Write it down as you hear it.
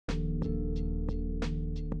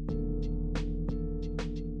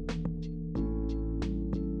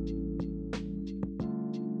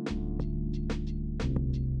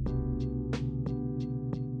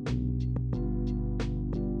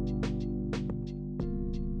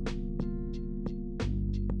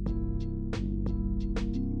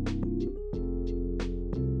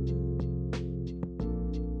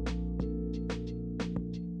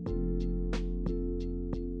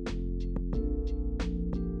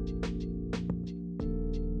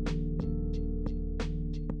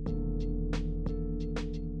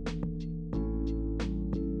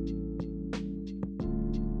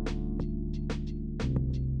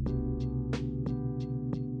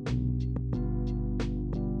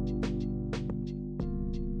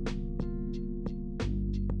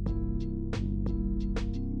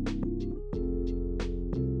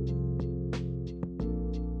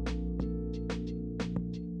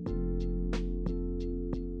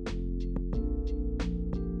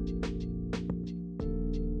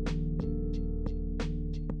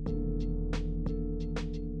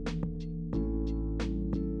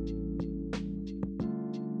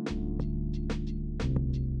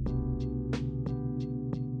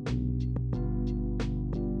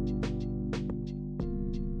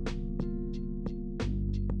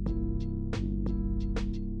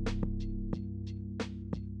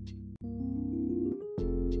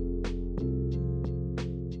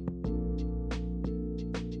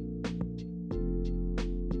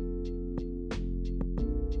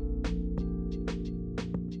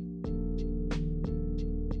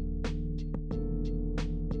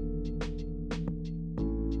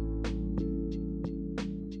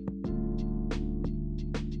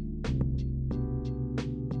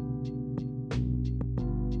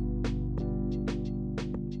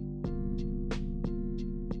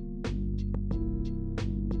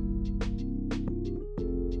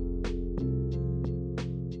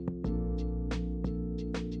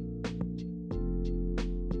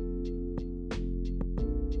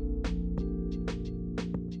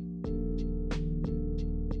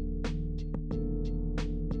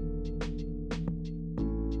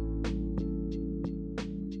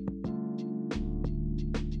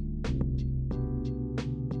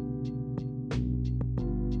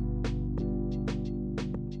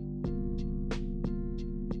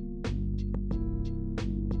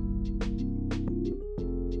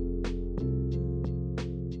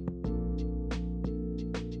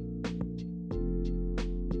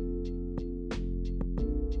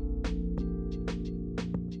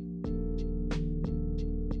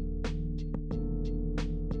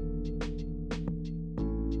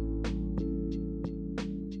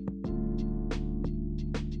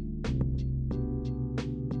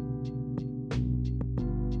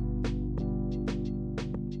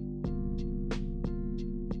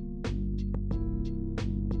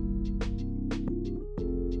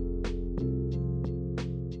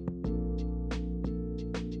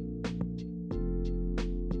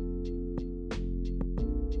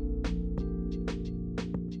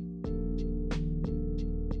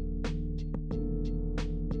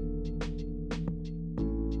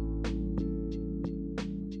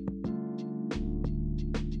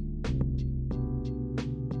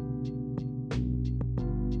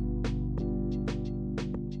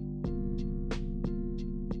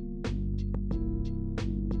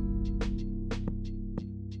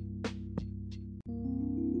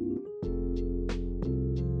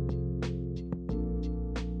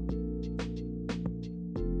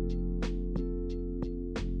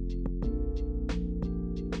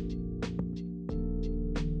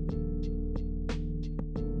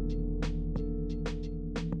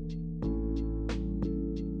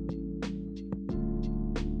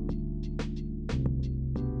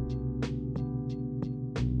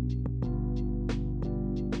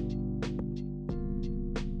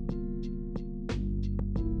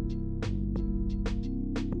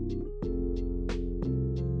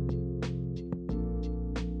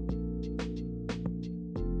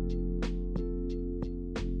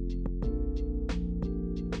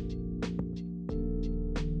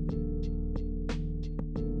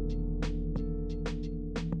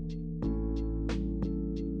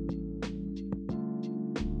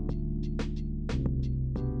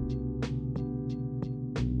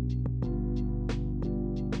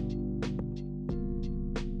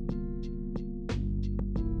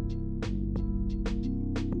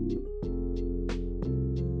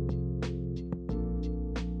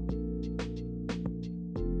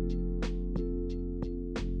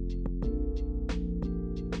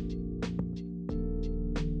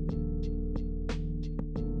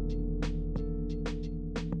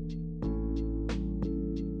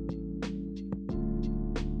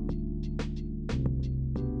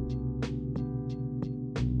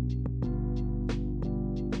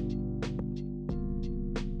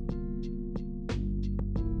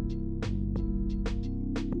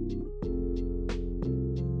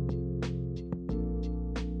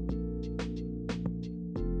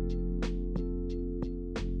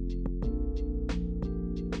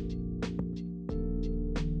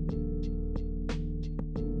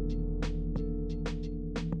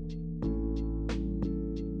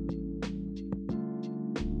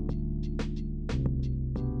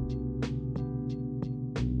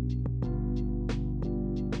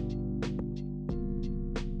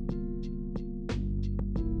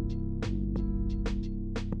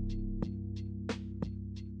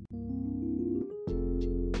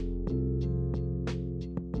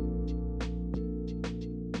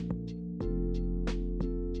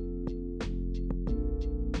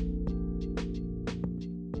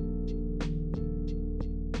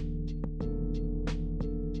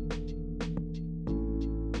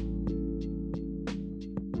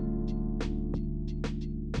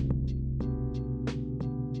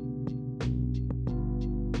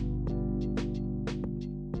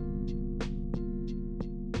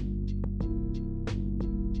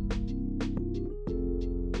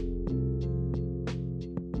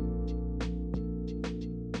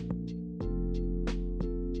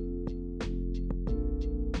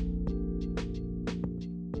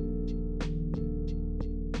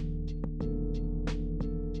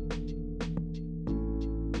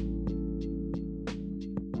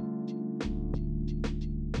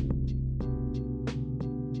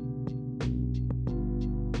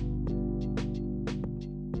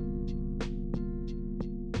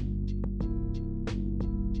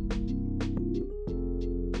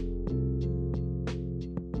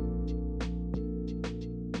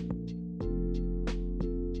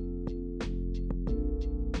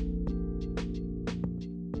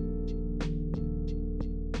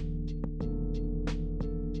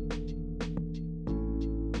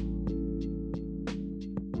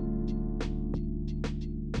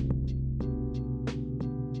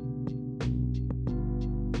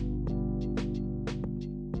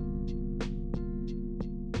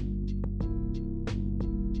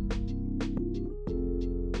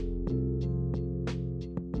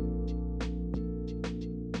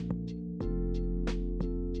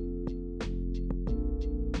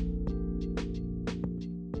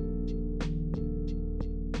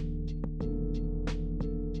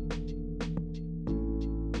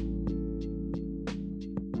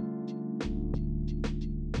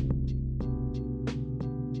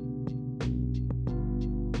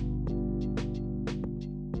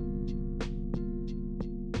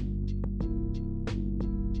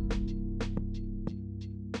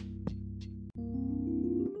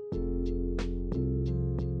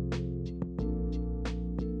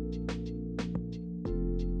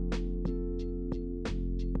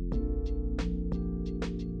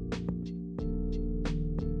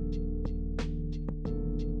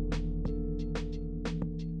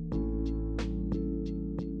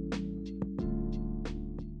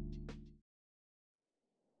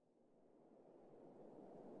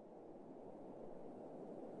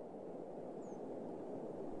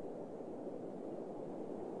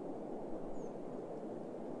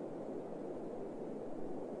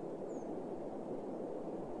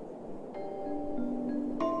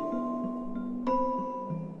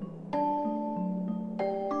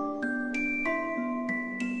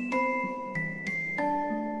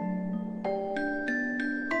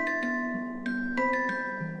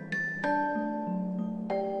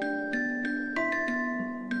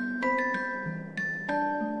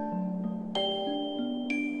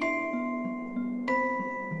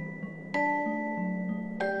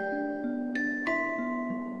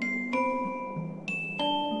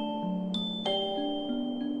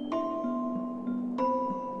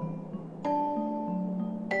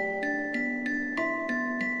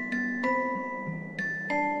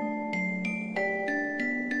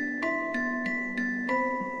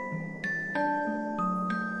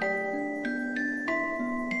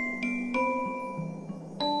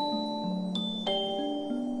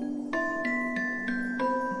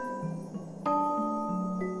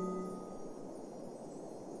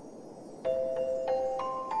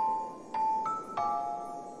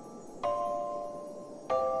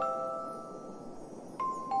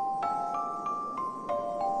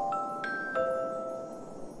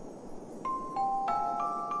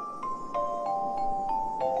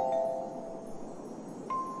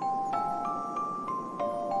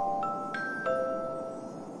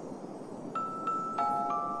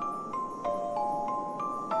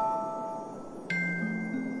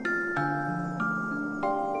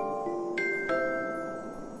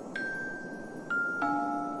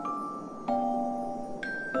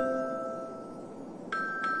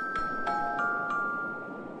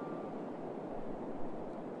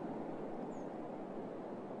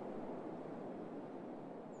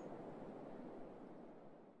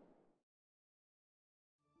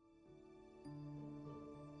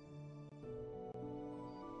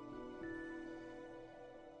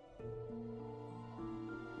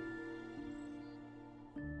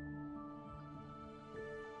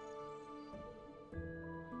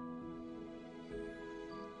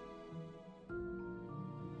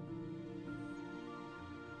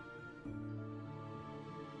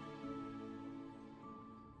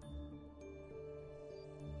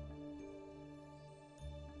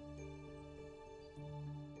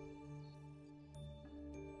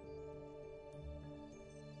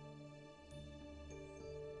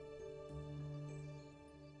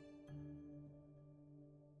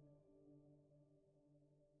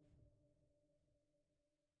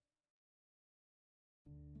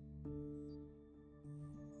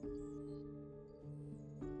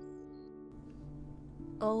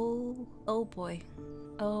Oh, oh boy.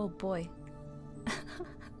 Oh boy.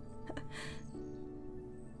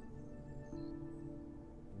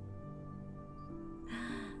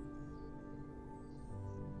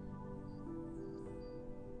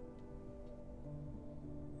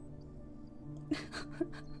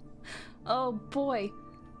 Oh boy.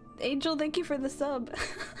 Angel, thank you for the sub.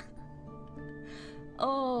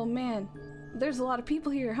 Oh man. There's a lot of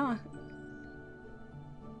people here, huh?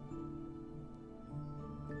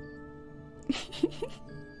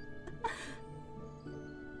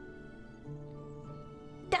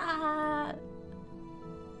 Da!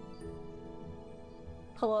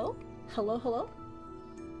 Hello? Hello, hello?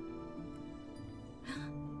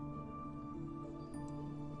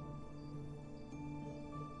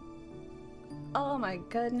 Oh my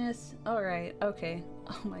goodness. Alright, okay.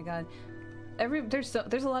 Oh my god. There's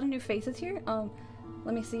a lot of new faces here.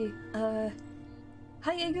 Let me see. Hi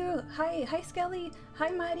Egu! Hi Skelly! Hi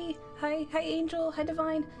Mighty! Hi Angel! Hi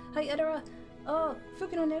Divine! Hi Edera! Oh,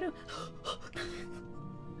 Fukuno Neru!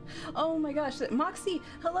 Oh my gosh, Moxie!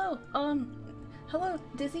 Hello! Hello,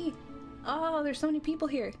 Dizzy! Oh, there's so many people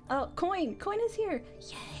here. Oh, Coin! Coin is here!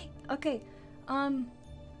 Yay! Okay.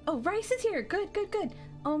 Oh, Rice is here! Good, good, good!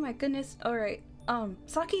 Oh my goodness. Alright.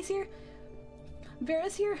 Saki's here?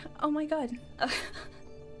 Vera's here? Oh my god.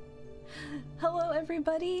 Hello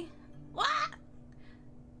everybody! Wah!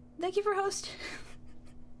 Thank you for host.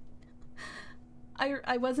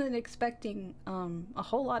 I wasn't expecting a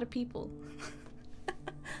whole lot of people.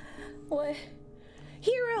 What?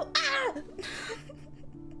 Hero! Ah!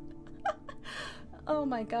 Oh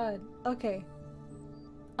my god. Okay.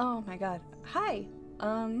 Oh my god. Hi.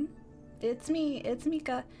 It's me. It's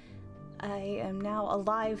Mika. I am now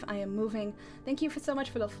alive. I am moving. Thank you so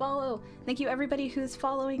much for the follow. Thank you everybody who's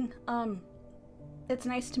following. It's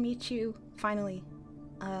nice to meet you finally.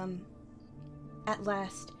 At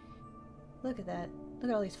last. Look at that.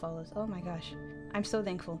 Look at all these follows. Oh my gosh. I'm so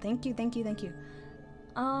thankful. Thank you, thank you, thank you.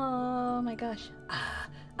 Oh my gosh.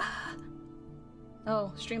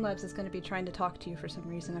 Oh, Streamlabs is going to be trying to talk to you for some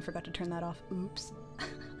reason. I forgot to turn that off. Oops.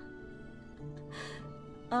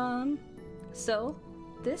 So,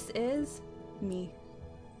 this is me.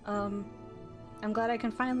 I'm glad I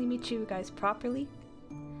can finally meet you guys properly.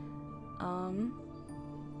 I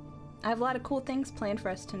have a lot of cool things planned for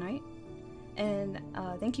us tonight. And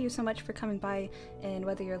thank you so much for coming by, and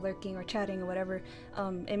whether you're lurking or chatting or whatever,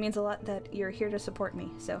 it means a lot that you're here to support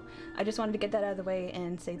me. So I just wanted to get that out of the way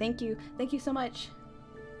and say thank you so much.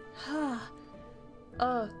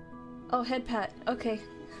 Oh, head pat, okay.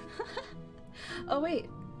 Oh wait,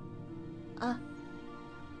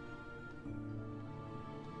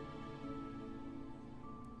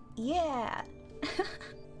 yeah.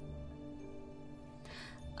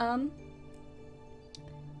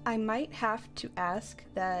 I might have to ask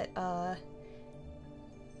that,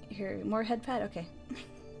 here, more head pat? Okay.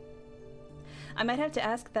 I might have to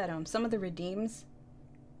ask that, some of the redeems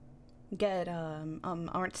get,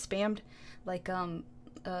 aren't spammed. Like,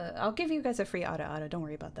 I'll give you guys a free auto, don't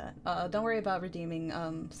worry about that. Don't worry about redeeming,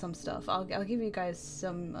 some stuff. I'll give you guys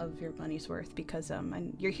some of your money's worth because,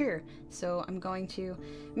 you're here. So I'm going to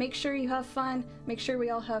make sure you have fun, make sure we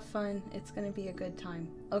all have fun. It's gonna be a good time.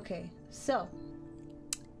 Okay, so...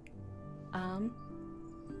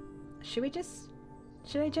 should I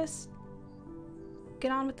just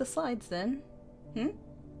get on with the slides then?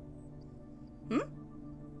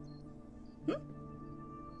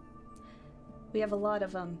 We have a lot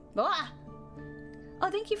of, ah! Oh,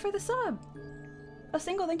 thank you for the sub! A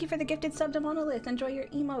single thank you for the gifted sub to Monolith. Enjoy your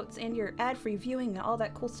emotes and your ad-free viewing and all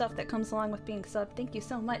that cool stuff that comes along with being subbed. Thank you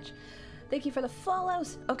so much. Thank you for the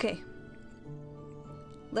follows. Okay.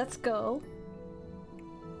 Let's go.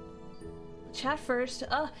 Chat first.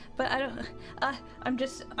 But I don't. I'm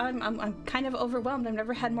kind of overwhelmed. I've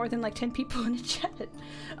never had more than like 10 people in a chat.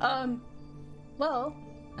 Well,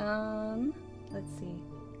 let's see.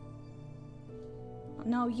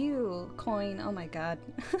 No, you coin. Oh my god.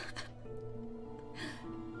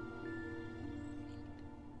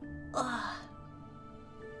 Ugh.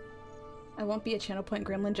 I won't be a channel point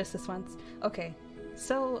gremlin just this once. Okay,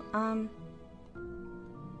 so I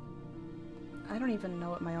don't even know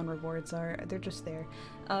what my own rewards are. They're just there.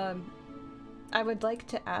 I would like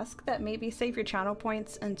to ask that maybe save your channel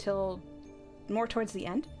points until more towards the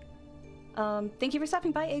end. Thank you for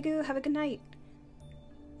stopping by, Egu. Have a good night.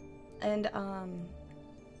 And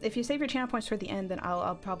if you save your channel points toward the end, then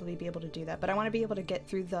I'll probably be able to do that. But I want to be able to get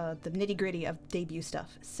through the nitty-gritty of debut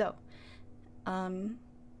stuff. So, let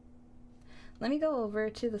me go over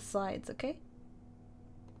to the slides, okay?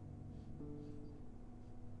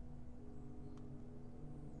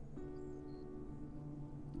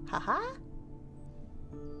 Haha.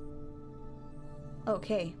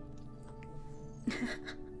 Okay.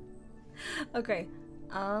 Okay.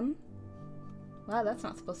 Wow, that's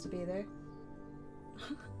not supposed to be there.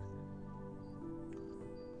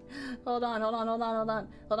 Hold on, hold on, hold on, hold on.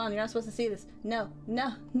 Hold on, you're not supposed to see this. No,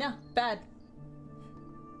 no, no. Bad.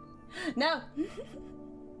 No!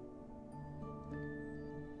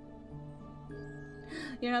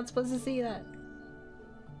 You're not supposed to see that.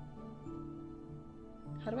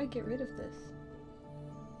 How do I get rid of this?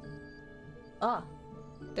 Ah,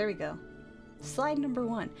 there we go. Slide number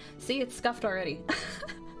 1. See, it's scuffed already.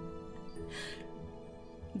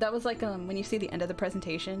 That was like when you see the end of the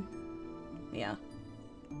presentation. Yeah.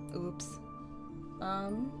 Oops. Da,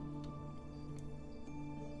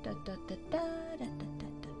 da, da, da, da, da, da,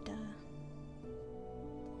 da.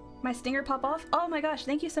 My stinger pop off? Oh my gosh,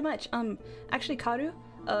 thank you so much. Actually Karu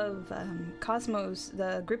of Cosmos,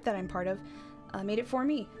 the group that I'm part of, made it for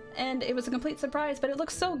me. And it was a complete surprise, but it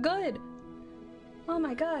looks so good! Oh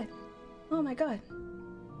my god. Oh my god.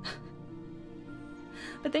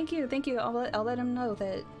 But thank you, thank you. I'll let him know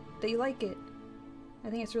that you like it. I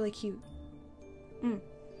think it's really cute.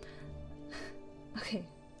 Okay.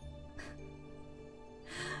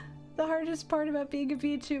 The hardest part about being a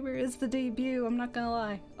VTuber is the debut, I'm not gonna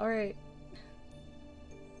lie. Alright.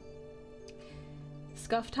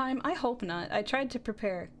 Scuff time? I hope not. I tried to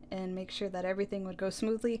prepare and make sure that everything would go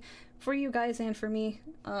smoothly for you guys and for me.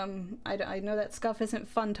 I know that scuff isn't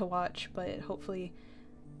fun to watch, but hopefully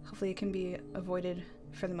it can be avoided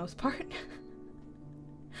for the most part.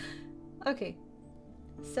 Okay.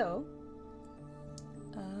 So,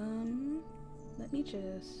 let me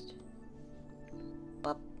just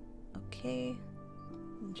bop. Okay,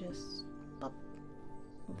 and just bop.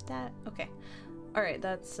 Move that. Okay. All right,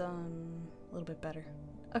 that's a little bit better.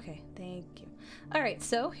 Okay, thank you. All right,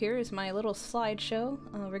 so here is my little slideshow.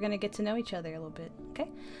 We're gonna get to know each other a little bit. Okay.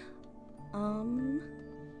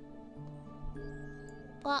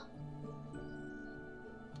 Bop.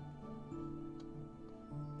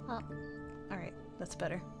 Bop. All right, that's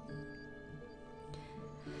better.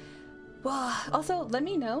 Well, also let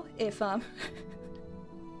me know if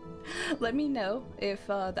let me know if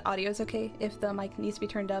the audio is okay, if the mic needs to be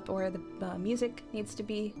turned up or the music needs to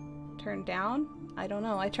be turned down. I don't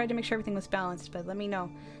know. I tried to make sure everything was balanced, but let me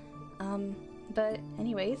know. But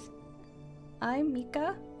anyways, I'm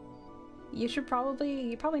Mika. You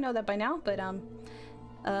probably know that by now, but I'm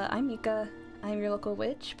Mika. I'm your local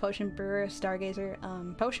witch, potion brewer, stargazer,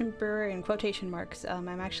 potion brewer in quotation marks.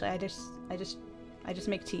 I just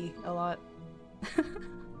make tea a lot.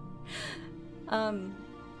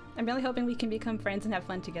 I'm really hoping we can become friends and have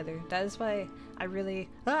fun together. That is why I really...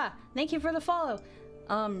 Thank you for the follow!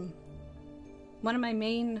 One of my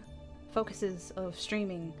main focuses of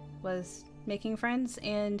streaming was making friends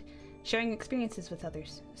and sharing experiences with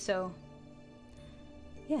others. So,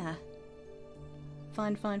 yeah.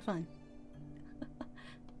 Fun, fun, fun.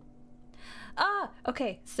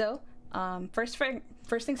 Okay, so, first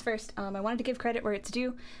things first, I wanted to give credit where it's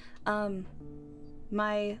due.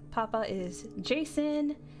 My papa is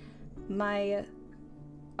Jason. My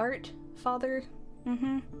art father,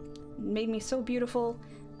 made me so beautiful.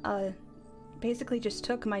 Basically just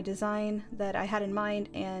took my design that I had in mind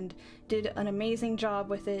and did an amazing job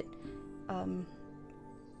with it.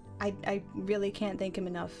 I really can't thank him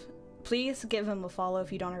enough. Please give him a follow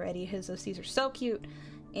if you don't already. His OCs are so cute,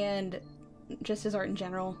 and just his art in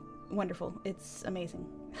general, wonderful. It's amazing.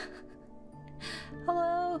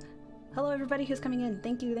 Hello! Hello everybody who's coming in.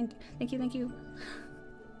 Thank you, thank you, thank you, thank you.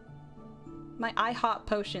 My IHOP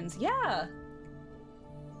potions, yeah!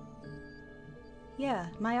 Yeah,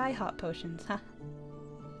 my IHOP potions, huh?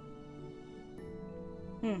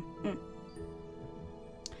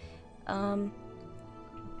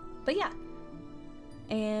 But yeah.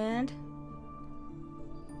 And...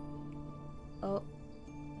 Oh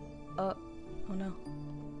no.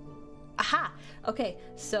 Aha! Okay,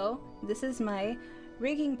 so this is my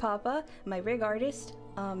rigging papa, my rig artist.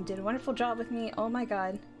 Did a wonderful job with me. Oh my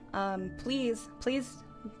god. Please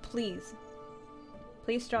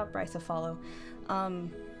drop Bryce a follow.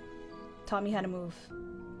 Taught me how to move.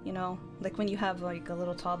 You know, like when you have like a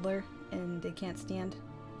little toddler and they can't stand,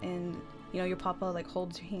 and you know your papa like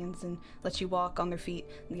holds your hands and lets you walk on their feet.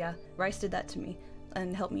 Yeah, Bryce did that to me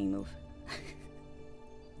and helped me move.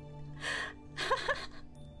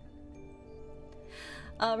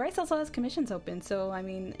 Rice also has commissions open, so I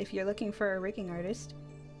mean, if you're looking for a rigging artist.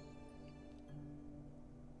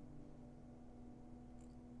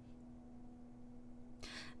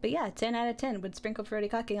 But yeah, 10 out of 10 would sprinkle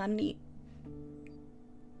furikake on meat.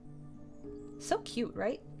 So cute,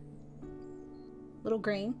 right? Little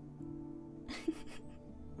grain.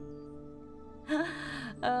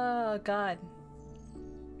 Oh god.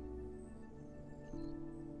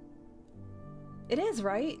 It is,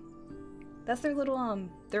 right? That's their little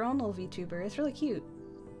their own little VTuber. It's really cute.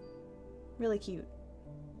 Really cute.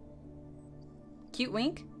 Cute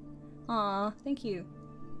wink? Aw, thank you.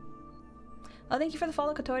 Oh, thank you for the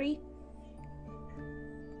follow, Kotori.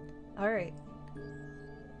 Alright.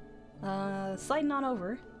 Sliding on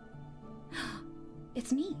over.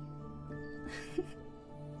 It's me.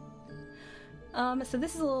 So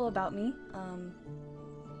this is a little about me.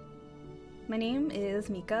 My name is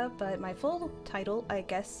Mika, but my full title, I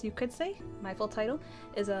guess you could say, my full title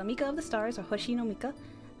is Mika of the Stars, or Hoshi no Mika.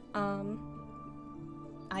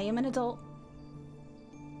 I am an adult.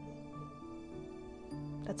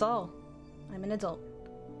 That's all. I'm an adult.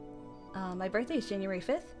 My birthday is January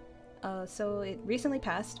 5th, so it recently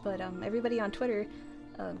passed, but everybody on Twitter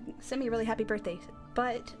sent me a really happy birthday.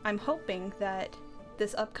 But I'm hoping that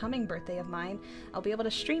this upcoming birthday of mine, I'll be able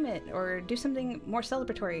to stream it or do something more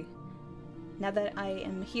celebratory now that I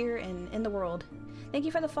am here and in the world. Thank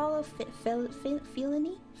you for the follow, Feline?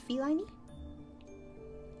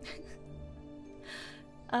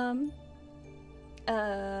 I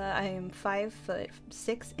am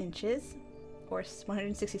 5'6", or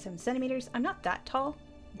 167 centimeters. I'm not that tall,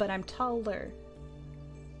 but I'm taller.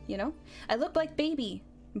 You know? I look like baby,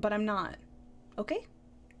 but I'm not. Okay?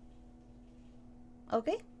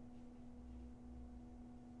 Okay?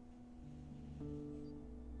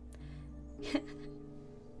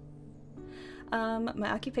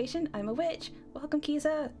 My occupation, I'm a witch. Welcome,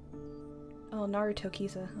 Kiza. Oh, Naruto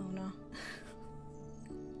Kiza. Oh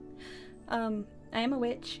no. I am a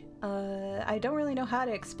witch. I don't really know how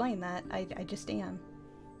to explain that. I just am.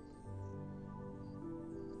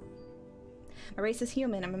 My race is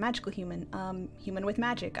human. I'm a magical human. Human with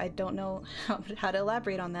magic. I don't know how to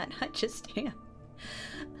elaborate on that. I just am.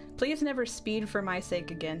 Please never speed for my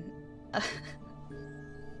sake again.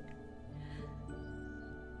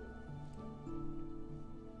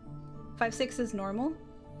 5'6" is normal?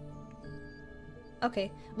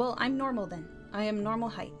 Okay, well, I'm normal then. I am normal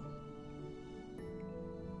height.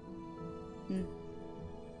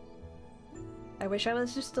 I wish I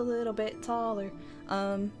was just a little bit taller.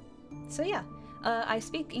 So yeah. I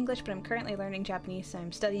speak English, but I'm currently learning Japanese, so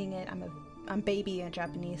I'm studying it. I'm baby in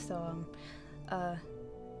Japanese, so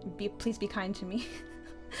please be kind to me.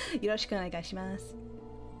 Yoroshiku onegaishimasu.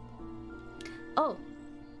 Oh,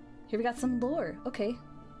 here we got some lore. Okay.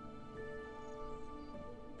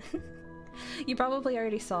 You probably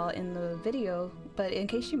already saw in the video, but in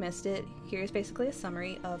case you missed it, here's basically a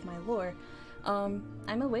summary of my lore. I'm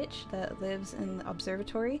a witch that lives in the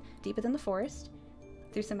observatory deep within the forest.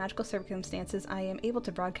 Through some magical circumstances, I am able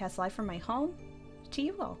to broadcast live from my home to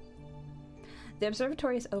you all. The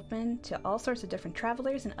observatory is open to all sorts of different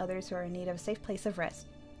travelers and others who are in need of a safe place of rest.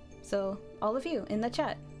 So, all of you in the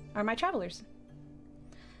chat are my travelers.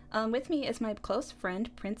 With me is my close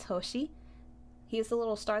friend, Prince Hoshi. He is the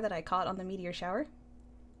little star that I caught on the meteor shower.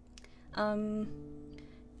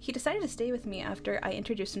 He decided to stay with me after I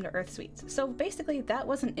introduced him to Earth Sweets. So basically, that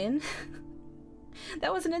wasn't in.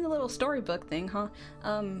 That wasn't in the little storybook thing, huh?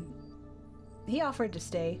 He offered to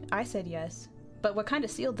stay. I said yes. But what kind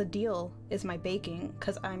of sealed the deal is my baking,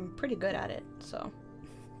 because I'm pretty good at it, so.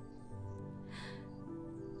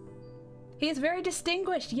 He is very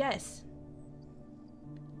distinguished, yes.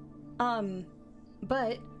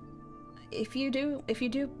 But if you do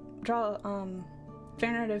draw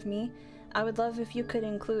fan art of me, I would love if you could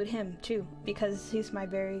include him too, because he's my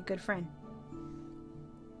very good friend.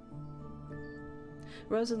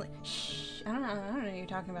 Rosalie, shh, I don't know what you're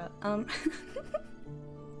talking about.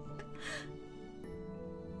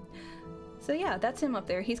 So yeah, that's him up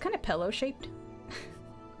there. He's kind of pillow shaped.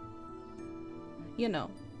 You know.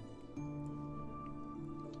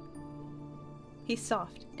 He's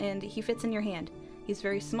soft and he fits in your hand. He's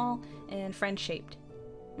very small and friend shaped.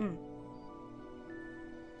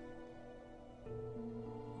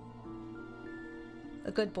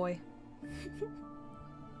 A good boy.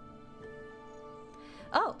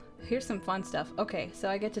 Oh, here's some fun stuff. Okay, so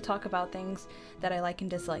I get to talk about things that I like and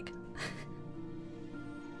dislike.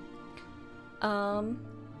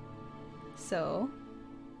 So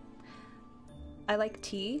I like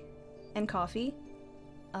tea and coffee.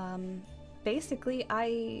 Basically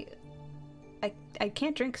I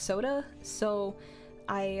can't drink soda, so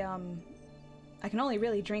I can only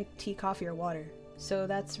really drink tea, coffee, or water. So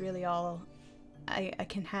that's really all I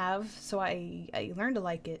can have, so I learned to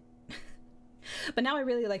like it. But now I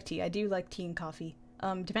really like tea. I do like tea and coffee.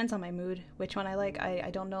 Depends on my mood, which one I like.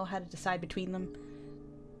 I don't know how to decide between them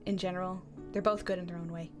in general. They're both good in their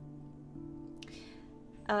own way.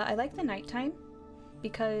 I like the nighttime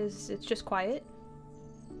because it's just quiet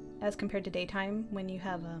as compared to daytime when you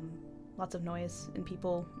have lots of noise and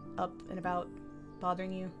people up and about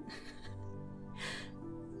bothering you.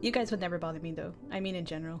 You guys would never bother me though. I mean in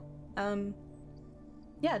general.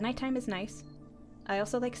 Yeah, nighttime is nice. I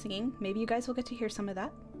also like singing. Maybe you guys will get to hear some of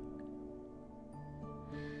that.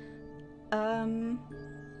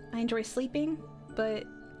 I enjoy sleeping, but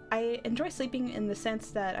I enjoy sleeping in the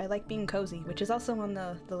sense that I like being cozy, which is also on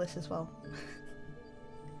the list as well.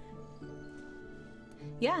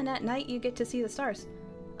 Yeah, and at night you get to see the stars.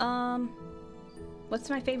 What's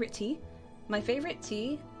my favorite tea? My favorite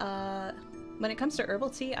tea, when it comes to herbal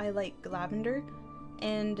tea, I like lavender,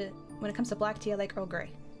 and when it comes to black tea, I like Earl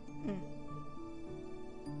Grey.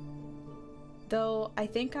 Though I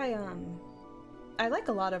think I like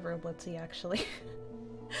a lot of herbal tea actually,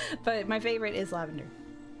 but my favorite is lavender.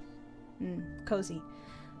 Cozy.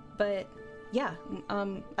 But yeah,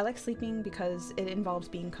 I like sleeping because it involves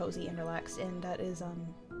being cozy and relaxed, and that is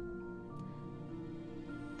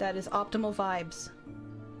optimal vibes.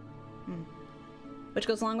 Which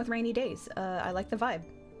goes along with rainy days. I like the vibe,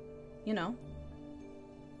 you know.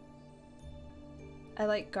 I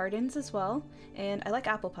like gardens as well, and I like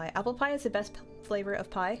apple pie. Apple pie is the best flavor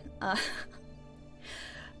of pie.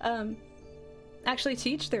 Actually, to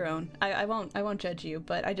each their own. I won't judge you,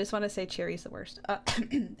 but I just want to say cherry's the worst.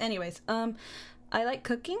 Anyways, I like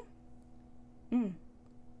cooking.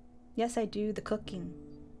 Yes, I do the cooking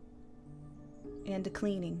and the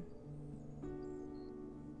cleaning.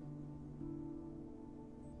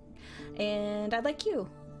 And I like you.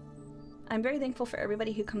 I'm very thankful for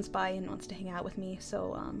everybody who comes by and wants to hang out with me.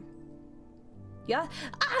 So, yeah.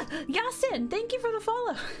 Yasin, thank you for the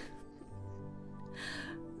follow.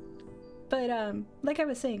 But, like I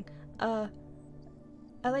was saying, I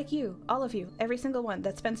like you, all of you, every single one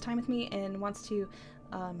that spends time with me and wants to,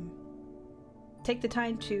 take the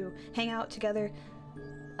time to hang out together.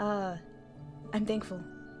 I'm thankful.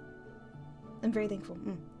 I'm very thankful.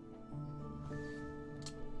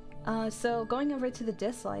 So going over to the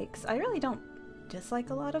dislikes, I really don't dislike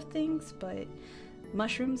a lot of things, but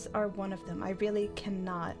mushrooms are one of them. I really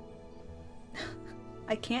cannot.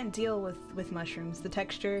 I can't deal with mushrooms. The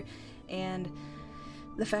texture and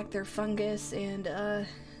the fact they're fungus, and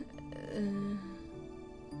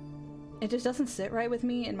it just doesn't sit right with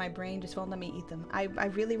me, and my brain just won't let me eat them. I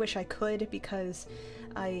really wish I could, because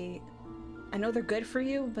I know they're good for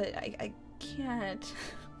you, but I can't.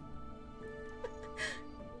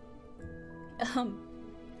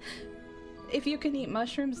 If you can eat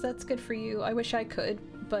mushrooms, that's good for you. I wish I could,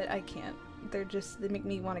 but I can't. They make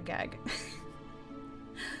me want to gag.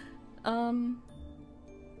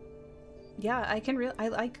 Yeah, I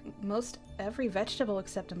like most every vegetable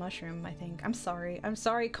except a mushroom, I think. I'm sorry,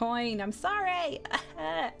 Coin, I'm sorry!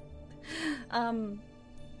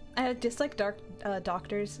 I dislike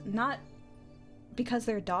doctors, not because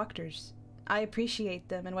they're doctors. I appreciate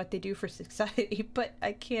them and what they do for society, but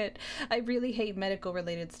I really hate medical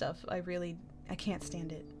related stuff. I can't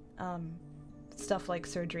stand it. Stuff like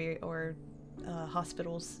surgery or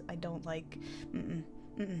hospitals, I don't like.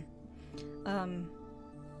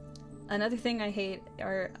 Another thing I hate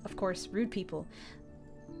are, of course, rude people.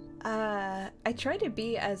 I try to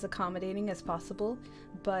be as accommodating as possible,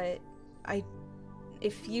 but I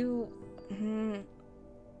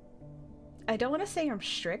don't want to say I'm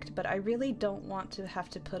strict, but I really don't want to have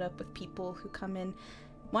to put up with people who come in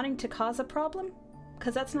wanting to cause a problem,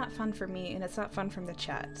 because that's not fun for me, and it's not fun from the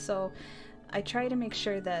chat. So I try to make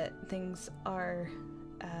sure that things are,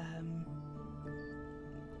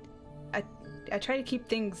 I try to keep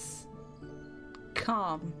things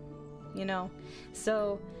calm, you know?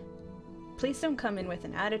 So please don't come in with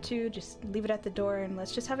an attitude, just leave it at the door and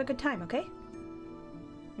let's just have a good time, okay?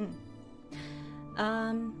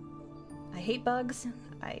 I hate bugs.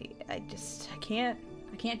 I can't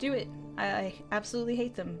do it. I absolutely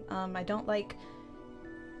hate them. I don't like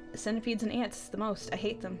centipedes and ants the most. I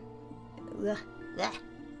hate them. Ugh.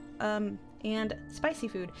 And spicy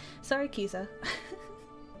food. Sorry, Kiza.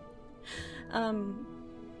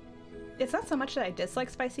 It's not so much that I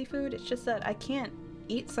dislike spicy food, it's just that I can't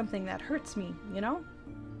eat something that hurts me, you know?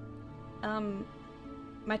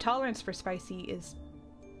 My tolerance for spicy is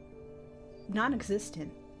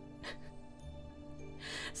non-existent.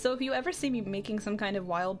 So if you ever see me making some kind of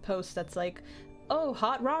wild post that's like, oh,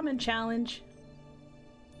 hot ramen challenge,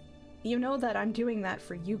 you know that I'm doing that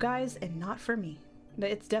for you guys and not for me.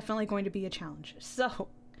 It's definitely going to be a challenge. So,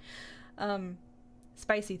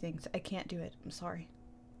 spicy things, I can't do it. I'm sorry.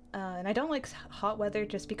 And I don't like hot weather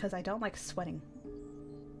just because I don't like sweating.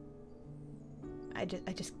 I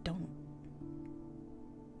just don't.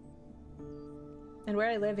 And where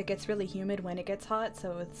I live, it gets really humid when it gets hot,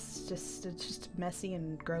 so it's just messy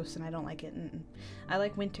and gross, and I don't like it. I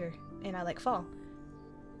like winter, and I like fall.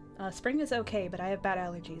 Spring is okay, but I have bad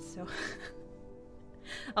allergies, so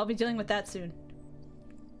I'll be dealing with that soon.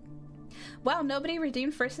 Wow, nobody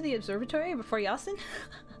redeemed first of the observatory before Yasin?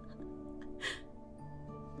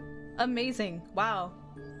 Amazing. Wow.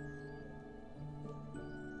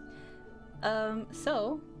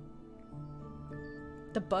 So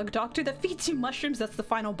the bug doctor that feeds you mushrooms, that's the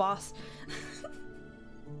final boss.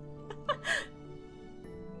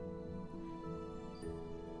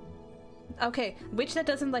 Okay, witch that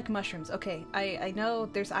doesn't like mushrooms. Okay, I know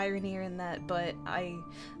there's irony in that, but I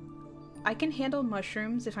can handle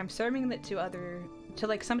mushrooms if I'm serving it to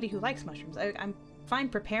like somebody who likes mushrooms. I'm fine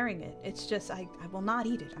preparing it. It's just I will not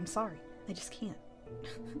eat it. I'm sorry. I just can't.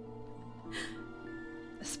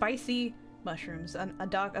 Spicy mushrooms.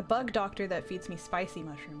 A bug doctor that feeds me spicy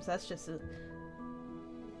mushrooms. That's just a...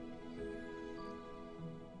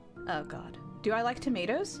 Oh god. Do I like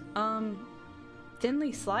tomatoes?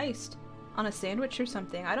 Thinly sliced on a sandwich or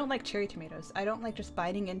something. I don't like cherry tomatoes. I don't like just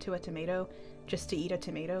biting into a tomato just to eat a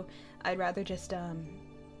tomato. I'd rather just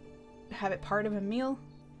have it part of a meal.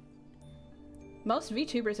 Most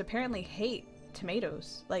VTubers apparently hate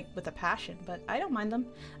tomatoes, like with a passion, but I don't mind them.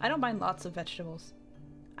 I don't mind lots of vegetables.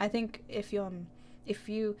 I think if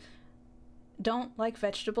you don't like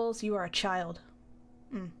vegetables, you are a child.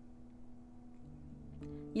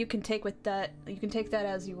 You can take that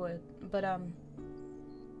as you would, but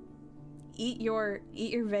eat your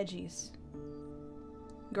veggies.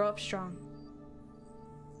 Grow up strong.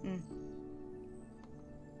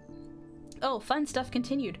 Oh, fun stuff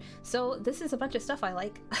continued. So this is a bunch of stuff I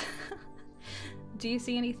like. Do you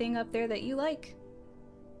see anything up there that you like?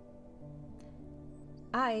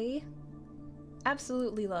 I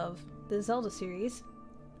absolutely love the Zelda series.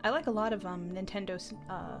 I like a lot of Nintendo's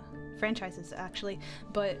franchises, actually,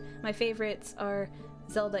 but my favorites are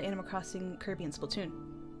Zelda, Animal Crossing, Kirby, and Splatoon.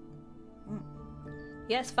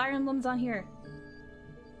 Yes, Fire Emblem's on here.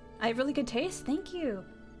 I have really good taste? Thank you!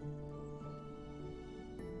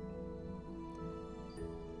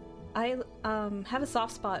 I have a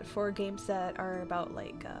soft spot for games that are about,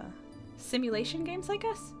 like, simulation games, I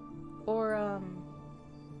guess? Or,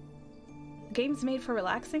 games made for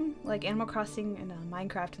relaxing, like Animal Crossing and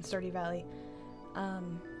Minecraft and Stardew Valley.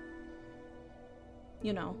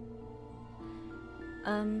 You know.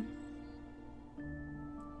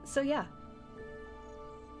 So yeah.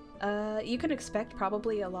 You can expect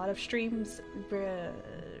probably a lot of streams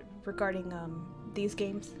regarding these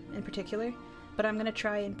games in particular, but I'm gonna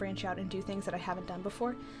try and branch out and do things that I haven't done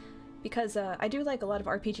before, because I do like a lot of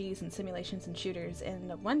RPGs and simulations and shooters,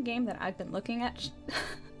 and one game that I've been looking at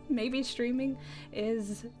maybe streaming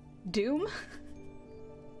is Doom.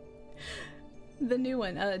 The new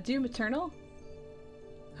one, Doom Eternal?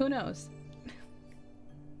 Who knows?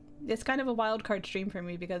 It's kind of a wild card stream for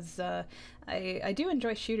me because I do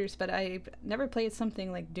enjoy shooters, but I've never played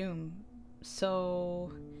something like Doom,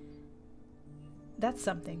 so that's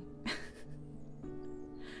something.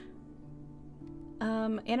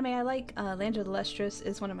 Anime I like, Land of the Lustrous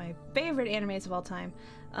is one of my favorite animes of all time.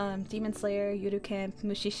 Demon Slayer, Yuru Camp,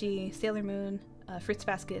 Mushishi, Sailor Moon, Fruits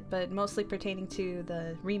Basket, but mostly pertaining to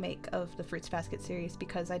the remake of the Fruits Basket series,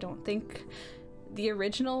 because I don't think the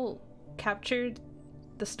original captured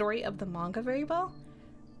the story of the manga very well.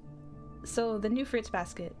 So the new Fruits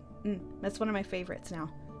Basket, that's one of my favorites now.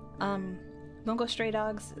 Bungo Stray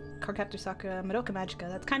Dogs, Cardcaptor Sakura, Madoka Magica,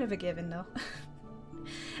 that's kind of a given though.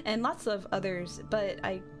 And lots of others, but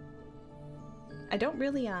I don't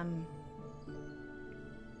really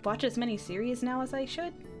watch as many series now as I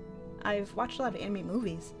should. I've watched a lot of anime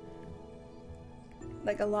movies,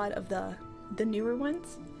 like a lot of the newer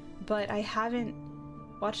ones, but I haven't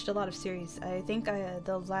watched a lot of series. I think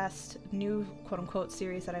the last new quote-unquote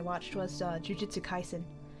series that I watched was Jujutsu Kaisen,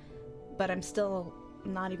 but I'm still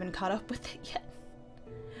not even caught up with it yet.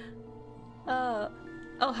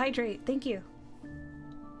 Oh, hydrate, thank you.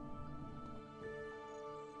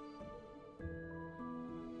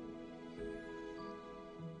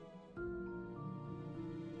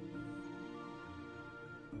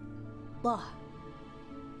 Blah.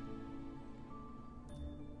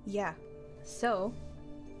 Yeah, so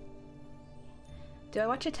do I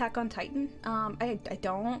watch Attack on Titan? I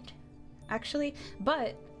don't actually,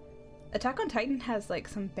 but Attack on Titan has like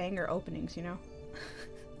some banger openings, you know.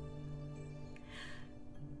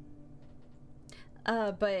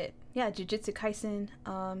 But yeah, Jujutsu Kaisen.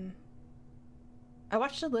 I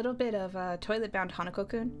watched a little bit of Toilet Bound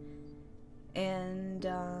Hanako-kun, and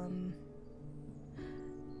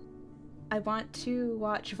I want to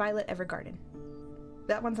watch Violet Evergarden.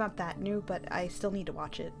 that one's not that new, but I still need to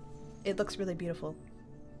watch it. It looks really beautiful.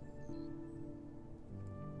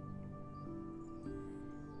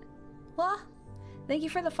 Well, thank you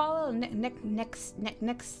for the follow, next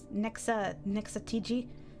TG.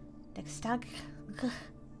 Next tag.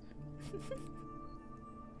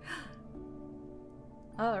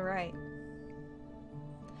 Alright.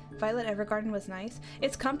 Violet Evergarden was nice.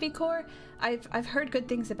 It's comfy core. I've heard good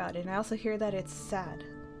things about it, and I also hear that it's sad.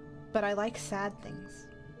 But I like sad things.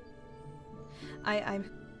 I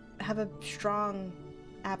have a strong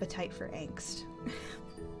appetite for angst.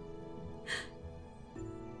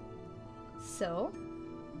 So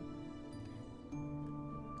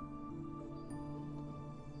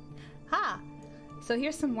so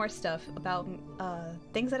here's some more stuff about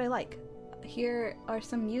things that I like. Here are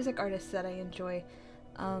some music artists that I enjoy.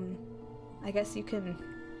 I guess you can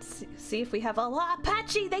see if we have a lot.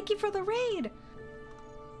 Apache, thank you for the raid.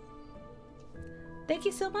 Thank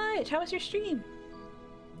you so much. How was your stream?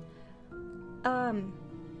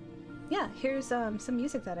 Yeah, here's some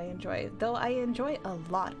music that I enjoy. Though I enjoy a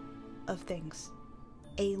lot of things.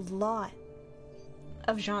 A lot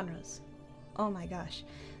of genres. Oh my gosh.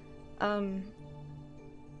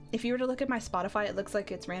 If you were to look at my Spotify, it looks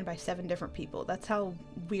like it's ran by 7 different people. That's how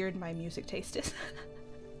weird my music taste is.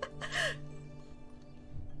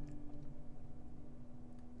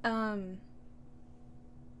 I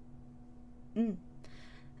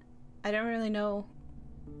don't really know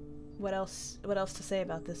what else to say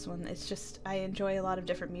about this one. It's just I enjoy a lot of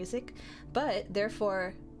different music, but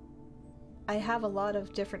therefore I have a lot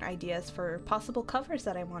of different ideas for possible covers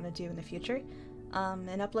that I want to do in the future,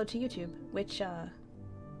 and upload to YouTube, which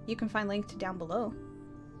you can find linked down below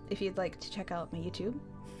if you'd like to check out my YouTube.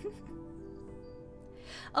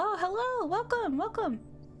 Oh, hello! Welcome! Welcome!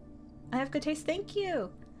 I have good taste. Thank you!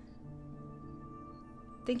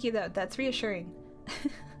 Thank you, though. That's reassuring.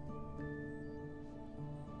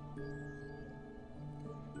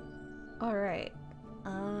 Alright.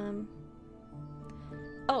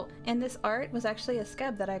 Oh, and this art was actually a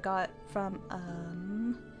skeb that I got from,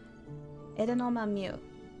 Edenoma Mew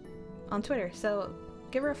on Twitter, so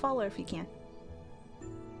give her a follow if you can.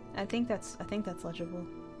 I think that's legible.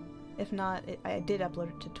 If not, I did upload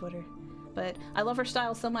it to Twitter. But I love her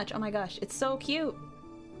style so much. Oh my gosh, it's so cute!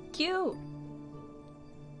 Cute!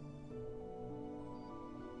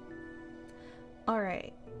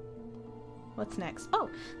 Alright. What's next? Oh,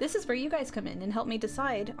 this is where you guys come in and help me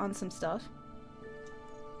decide on some stuff.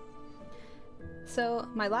 So,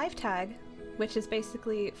 my live tag, which is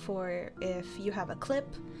basically for if you have a clip,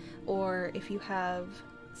 or if you have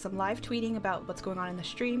some live tweeting about what's going on in the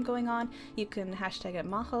stream going on, you can hashtag it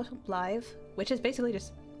Maho Live, which is basically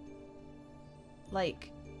just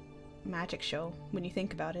like magic show when you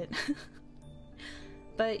think about it.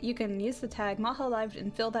 But you can use the tag Maho Live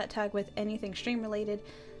and fill that tag with anything stream related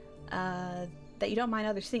that you don't mind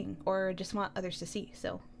others seeing or just want others to see.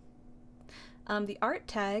 So the art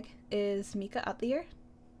tag is Mika Atlier.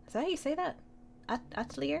 Is that how you say that?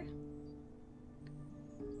 Atlier?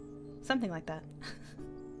 Something like that.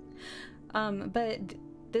 But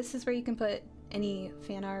this is where you can put any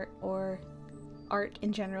fan art or art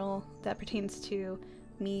in general that pertains to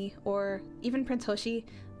me, or even Prince Hoshi,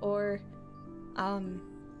 or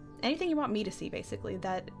anything you want me to see, basically,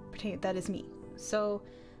 that is me. So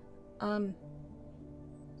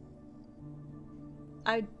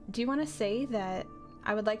I do want to say that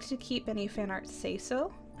I would like to keep any fan art say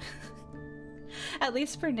so. At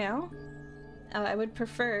least for now. I would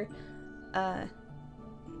prefer the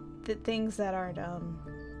things that aren't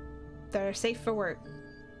that are safe for work,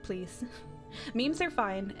 please. Memes are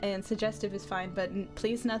fine and suggestive is fine, but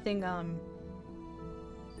please nothing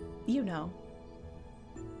you know.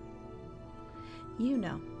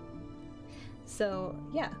 So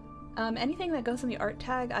yeah, anything that goes in the art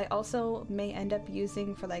tag I also may end up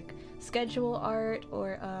using for like schedule art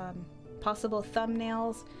or possible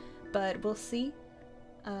thumbnails, but we'll see.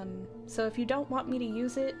 So if you don't want me to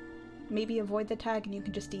use it, maybe avoid the tag and you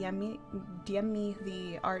can just DM me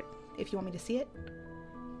the art if you want me to see it.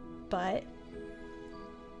 But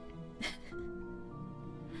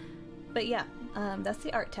but yeah, that's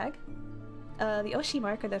the art tag. The Oshi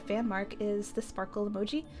mark, or the fan mark, is the sparkle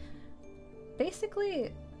emoji.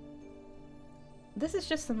 Basically, this is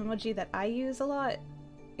just some emoji that I use a lot.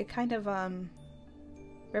 It kind of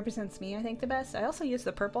represents me, I think, the best. I also use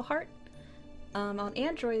the purple heart. On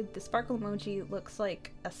Android, the sparkle emoji looks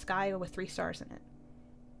like a sky with 3 stars in it.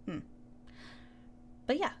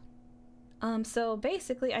 But yeah. So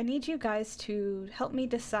basically, I need you guys to help me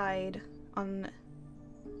decide on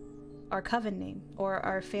our coven name, or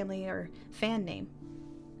our family or fan name.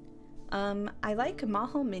 I like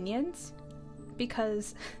Maho minions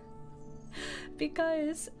because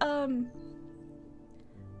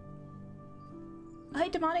hi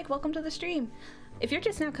Demonic, welcome to the stream. If you're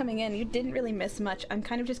just now coming in, you didn't really miss much. I'm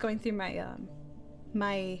kind of just going through my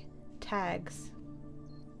my tags.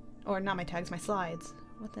 Or not my tags, my slides.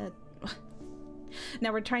 What the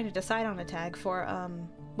Now we're trying to decide on a tag for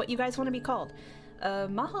what you guys want to be called.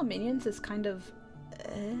 Maho minions is kind of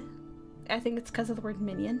I think it's because of the word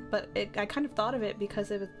minion, but I kind of thought of it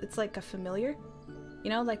because it's like a familiar, you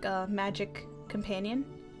know, like a magic companion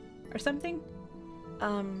or something.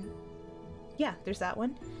 Yeah, there's that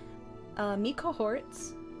one. Me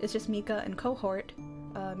cohorts is just Mika and cohort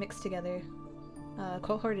mixed together.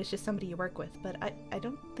 Cohort is just somebody you work with, but I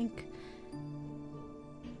don't think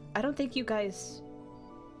you guys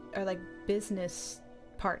are like business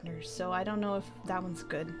partners, so I don't know if that one's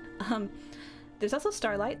good. There's also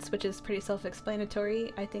Starlights, which is pretty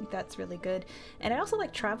self-explanatory. I think that's really good. And I also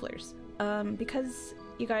like Travelers, because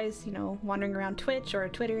you guys, you know, wandering around Twitch or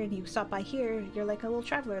Twitter and you stop by here, you're like a little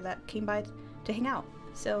traveler that came by to hang out.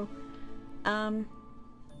 So,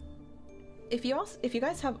 if you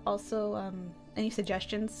guys have also any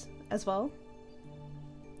suggestions as well,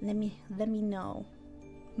 let me know.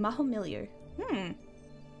 Mahomiliar.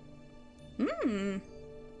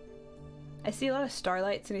 I see a lot of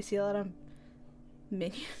Starlights and I see a lot of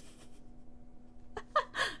minions.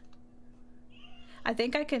 I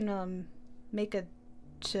think I can make a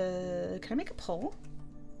can I make a poll?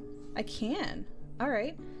 I can. All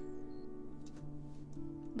right.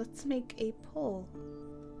 Let's make a poll.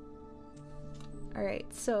 All right,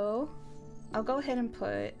 so I'll go ahead and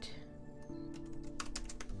put,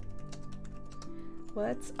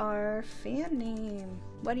 what's our fan name?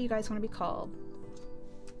 What do you guys want to be called?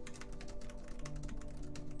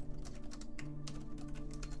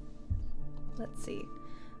 Let's see.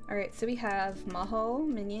 All right, so we have Maho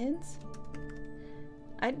minions.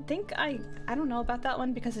 I think I don't know about that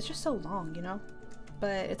one because it's just so long, you know?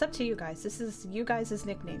 But it's up to you guys. This is you guys'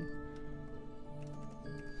 nickname.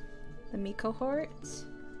 The Me cohorts.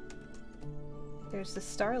 There's the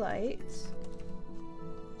Starlights.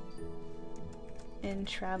 And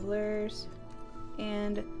Travelers.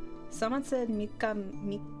 And someone said Mika,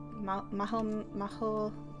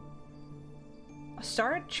 Maho.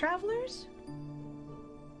 Star Travelers?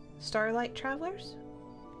 Starlight Travelers?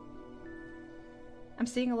 I'm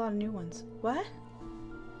seeing a lot of new ones. What?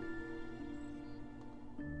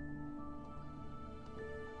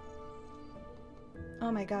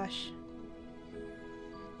 Oh my gosh.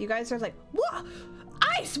 You guys are like, what?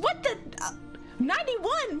 Ice! What the?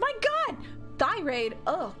 91! My god! Thyroid!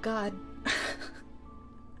 Oh god.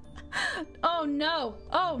 Oh no!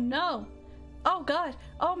 Oh no! Oh god!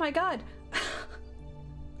 Oh my god!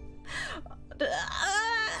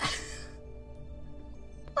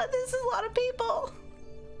 This is a lot of people!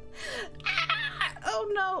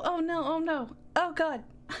 Oh no! Oh no! Oh no! Oh god!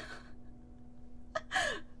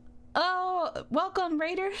 Oh, welcome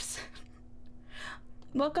raiders.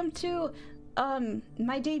 Welcome to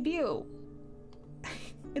my debut.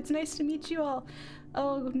 It's nice to meet you all.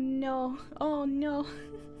 Oh no. Oh no.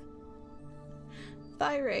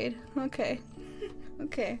 Thyroid. Okay.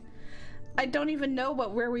 Okay. I don't even know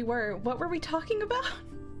where we were. What were we talking about?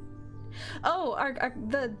 Oh,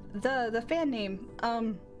 the fan name.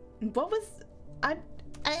 What was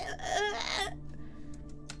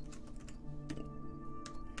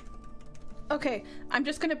Okay, I'm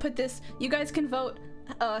just gonna put this. You guys can vote.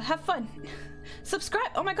 Have fun.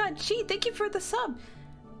 Subscribe. Oh my god, Chi, thank you for the sub.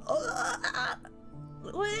 I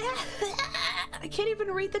can't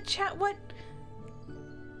even read the chat. What?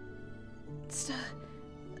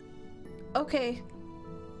 Okay.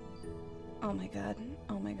 Oh my god.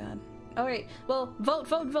 Oh my god. Alright, well, vote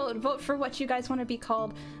for what you guys want to be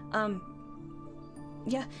called.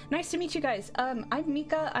 Yeah, nice to meet you guys. I'm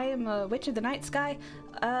Mika. I am a Witch of the Night Sky.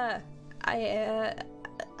 I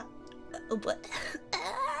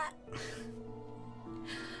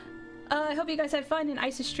hope you guys had fun in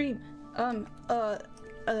Ice's stream. I'm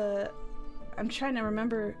trying to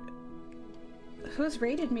remember who's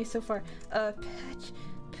rated me so far.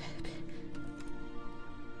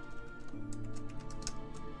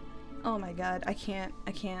 Oh my god, I can't.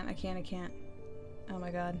 Oh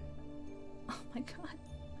my god. Oh my god.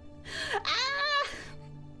 Ah!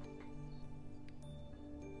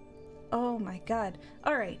 Oh my god.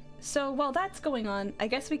 Alright, so while that's going on, I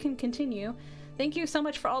guess we can continue. Thank you so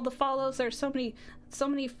much for all the follows. There's so many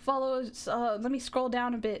follows. Let me scroll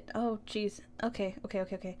down a bit. Oh jeez. Okay.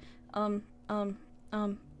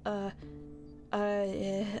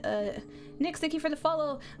 Nix, thank you for the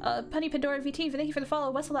follow. Punny Pandora VT, thank you for the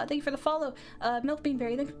follow. Wesselot, thank you for the follow. Milk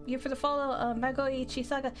Beanberry, thank you for the follow. Magoi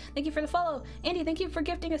Chisaga, thank you for the follow. Andy, thank you for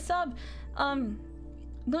gifting a sub.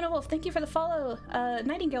 Luna Wolf, thank you for the follow.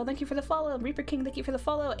 Nightingale, thank you for the follow. Reaper King, thank you for the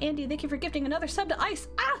follow. Andy, thank you for gifting another sub to Ice.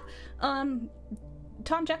 Tom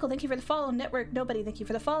Jekyll, thank you for the follow. Network Nobody, thank you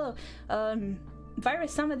for the follow.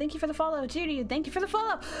 Virus Sama, thank you for the follow. Judy, thank you for the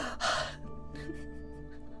follow.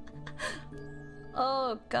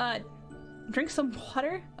 Oh god. Drink some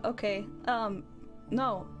water? Okay.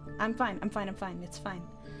 No. I'm fine. It's fine.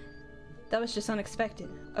 That was just unexpected.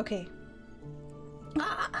 Okay.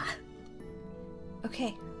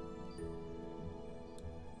 Okay.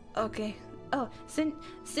 Okay. Oh,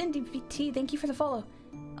 Cindy VT, thank you for the follow.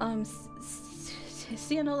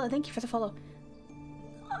 Cianola, thank you for the follow.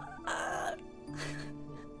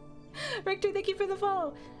 Richter, thank you for the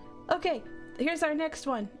follow. Okay, here's our next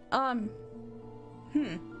one. Huh.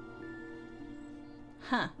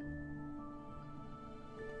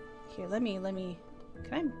 Here, let me,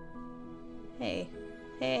 can I,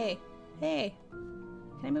 hey.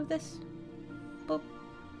 Can I move this? Boop.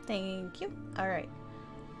 Thank you. Alright.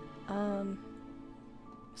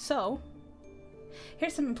 So,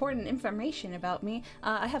 here's some important information about me.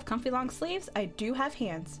 I have comfy long sleeves. I do have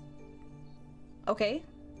hands. Okay?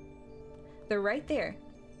 They're right there.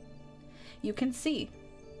 You can see.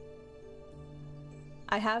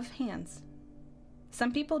 I have hands.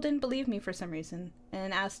 Some people didn't believe me for some reason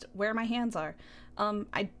and asked where my hands are.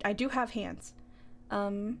 I do have hands.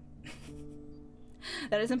 That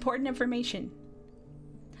is important information.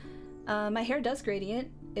 My hair does gradient.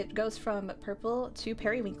 It goes from purple to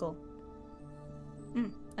periwinkle.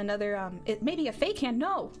 Another, it may be a fake hand.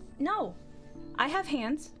 No! I have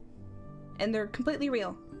hands. And they're completely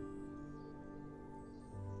real.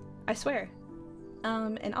 I swear.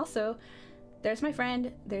 And also, there's my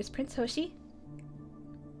friend. There's Prince Hoshi.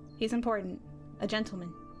 He's important. A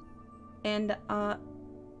gentleman. And,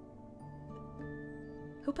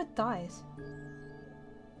 who put thighs?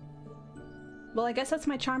 Well, I guess that's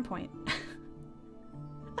my charm point.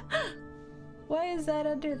 Why is that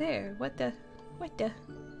under there? What the?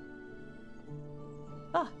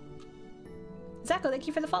 Oh. Zacho, thank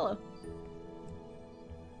you for the follow.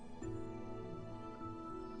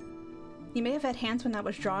 You may have had hands when that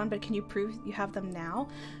was drawn, but can you prove you have them now?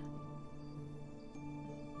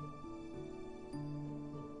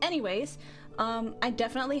 Anyways, I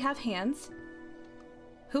definitely have hands.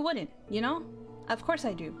 Who wouldn't, you know? Of course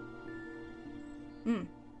I do.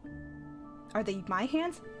 Are they my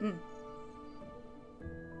hands?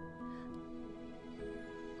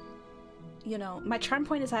 You know, my charm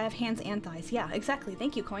point is I have hands and thighs. Yeah, exactly.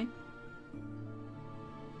 Thank you, Coin.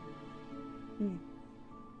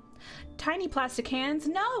 Tiny plastic hands.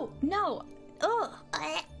 No! Ugh!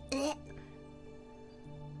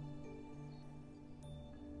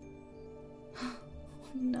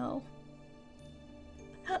 No.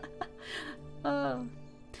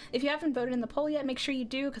 If you haven't voted in the poll yet, make sure you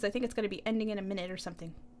do, because I think it's going to be ending in a minute or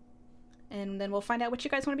something. And then we'll find out what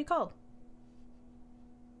you guys want to be called.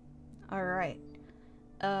 Alright.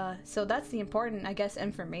 So that's the important, I guess,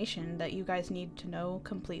 information that you guys need to know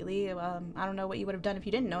completely. I don't know what you would have done if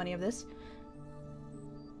you didn't know any of this.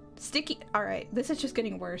 Sticky. Alright, this is just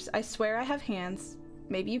getting worse. I swear I have hands.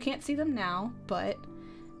 Maybe you can't see them now, but...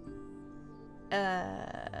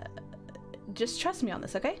 just trust me on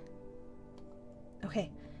this, okay?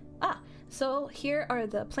 Okay. So here are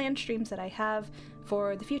the planned streams that I have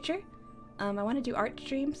for the future. I want to do art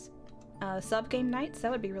streams, sub-game nights, that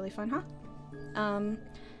would be really fun, huh?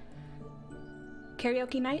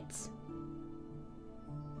 Karaoke nights,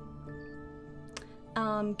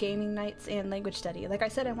 gaming nights, and language study. Like I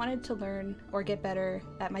said, I wanted to learn or get better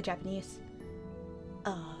at my Japanese.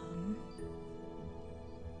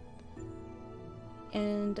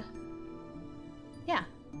 And yeah,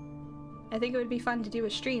 I think it would be fun to do a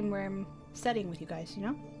stream where I'm studying with you guys, you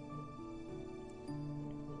know?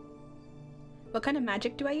 What kind of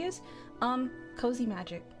magic do I use? Cozy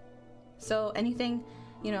magic. So anything,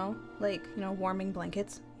 you know, like, you know, warming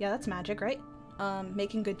blankets. Yeah, that's magic, right?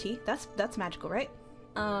 Making good tea. That's magical, right?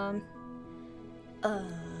 Oh,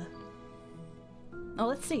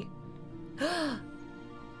 let's see.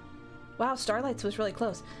 Wow, Starlights was really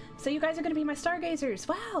close. So you guys are gonna be my stargazers.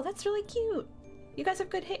 Wow, that's really cute. You guys have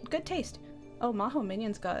good taste. Oh, Maho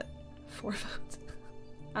Minions got 4 votes.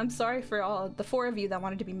 I'm sorry for all the 4 of you that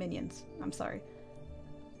wanted to be minions. I'm sorry.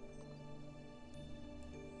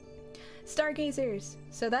 Stargazers.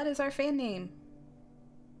 So that is our fan name.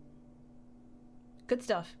 Good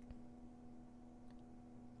stuff.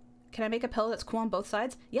 Can I make a pillow that's cool on both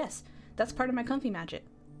sides? Yes. That's part of my comfy magic.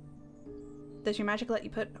 Does your magic let you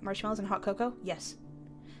put marshmallows in hot cocoa? Yes.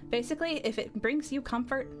 Basically, if it brings you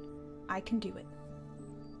comfort, I can do it.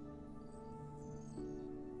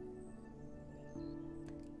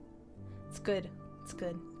 It's good. It's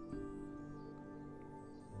good.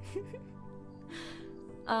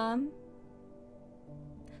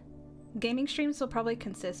 Gaming streams will probably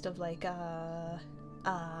consist of like,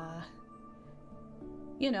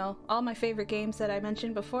 you know, all my favorite games that I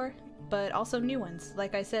mentioned before, but also new ones.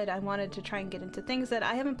 Like I said, I wanted to try and get into things that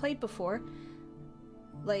I haven't played before,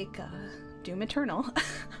 like Doom Eternal.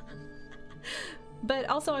 But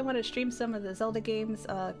also I want to stream some of the Zelda games,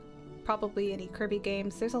 probably any Kirby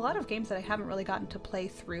games. There's a lot of games that I haven't really gotten to play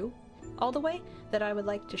through all the way that I would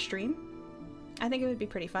like to stream. I think it would be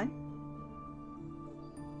pretty fun.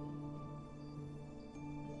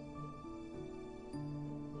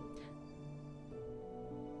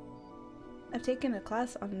 I've taken a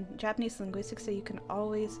class on Japanese linguistics, so you can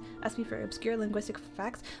always ask me for obscure linguistic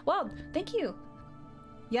facts. Wow, thank you!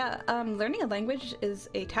 Yeah, learning a language is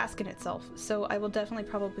a task in itself, so I will definitely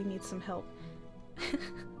probably need some help.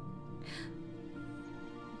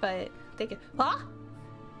 But, thank you. Huh?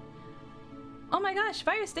 Oh my gosh,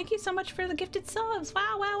 Virus, thank you so much for the gifted subs!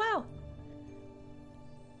 Wow, wow, wow!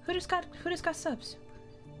 Who just got subs?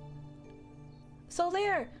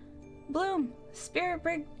 Solaire! Bloom! Spirit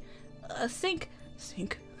Brig... Sync.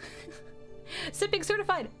 Sipping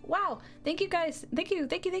certified. Wow. Thank you guys. Thank you.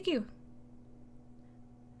 Thank you. Thank you.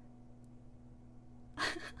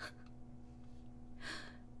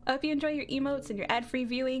 I hope you enjoy your emotes and your ad-free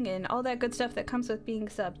viewing and all that good stuff that comes with being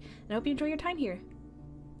subbed. And I hope you enjoy your time here.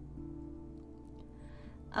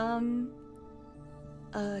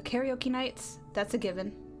 Karaoke nights. That's a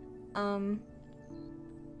given.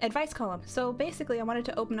 Advice column. So basically I wanted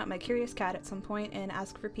to open up my Curious Cat at some point and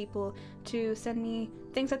ask for people to send me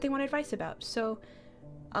things that they want advice about. So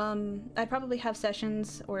I'd probably have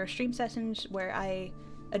sessions or stream sessions where I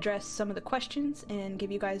address some of the questions and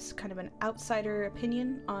give you guys kind of an outsider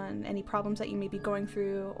opinion on any problems that you may be going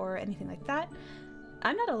through or anything like that.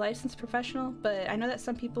 I'm not a licensed professional, but I know that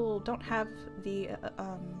some people don't have the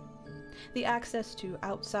access to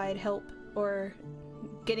outside help or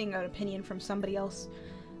getting an opinion from somebody else.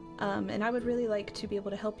 And I would really like to be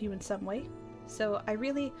able to help you in some way. So I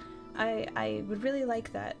would really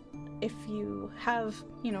like that if you have,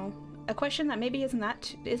 you know, a question that maybe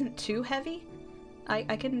isn't too heavy,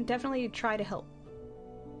 I can definitely try to help.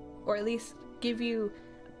 Or at least give you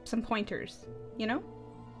some pointers, you know?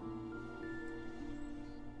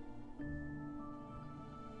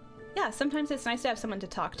 Yeah, sometimes it's nice to have someone to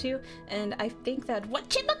talk to, and I think that— what,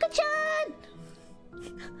 Chipmunk-chan?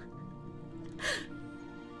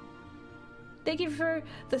 Thank you for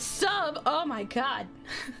the sub! Oh my god!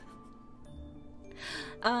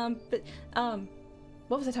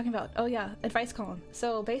 What was I talking about? Oh yeah, advice column.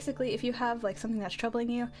 So basically, if you have like something that's troubling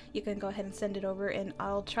you, you can go ahead and send it over and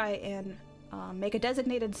I'll try and make a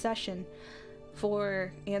designated session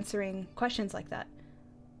for answering questions like that.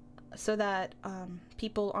 So that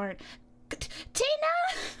people aren't— Tina!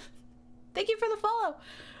 Thank you for the follow!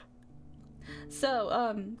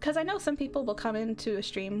 So, because I know some people will come into a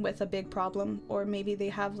stream with a big problem, or maybe they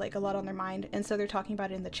have like a lot on their mind, and so they're talking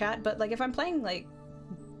about it in the chat. But like if I'm playing like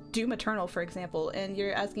Doom Eternal, for example, and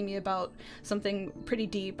you're asking me about something pretty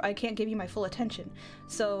deep, I can't give you my full attention.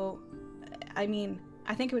 So, I mean,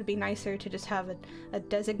 I think it would be nicer to just have a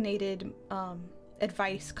designated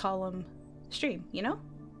advice column stream, you know?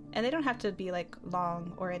 And they don't have to be like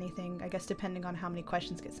long or anything, I guess, depending on how many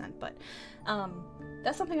questions get sent. But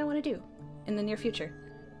that's something I want to do in the near future.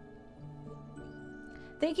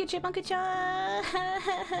 Thank you, Chipmunk-chan!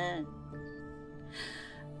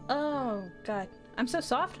 Oh, God. I'm so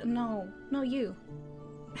soft? No. No, you.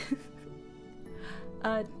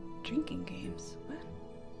 Drinking games. What?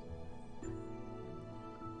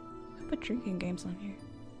 Who put drinking games on here?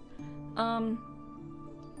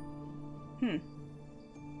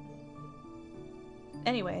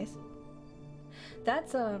 Anyways.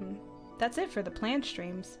 That's it for the planned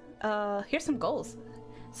streams. Here's some goals.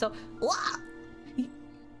 So,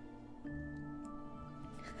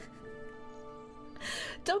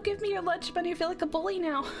 don't give me your lunch money. I feel like a bully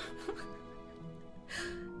now.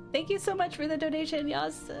 Thank you so much for the donation,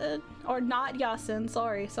 Yasin. Or not Yasin.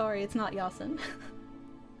 Sorry, it's not Yasin.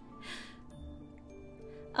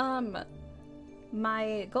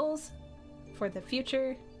 My goals for the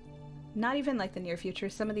future, not even like the near future.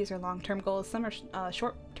 Some of these are long-term goals. Some are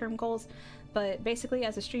short-term goals. But basically,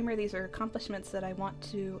 as a streamer, these are accomplishments that I want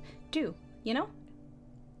to do, you know?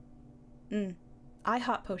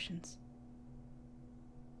 IHOP potions.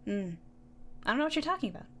 I don't know what you're talking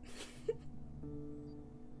about.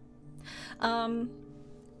 Um,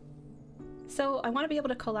 so I want to be able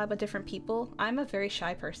to collab with different people. I'm a very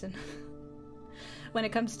shy person when it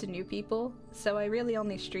comes to new people, so I really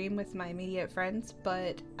only stream with my immediate friends,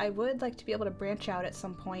 but I would like to be able to branch out at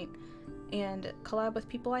some point and collab with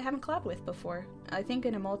people I haven't collabed with before. I think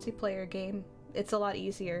in a multiplayer game, it's a lot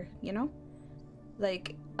easier, you know?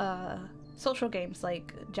 Like, social games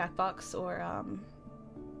like Jackbox or,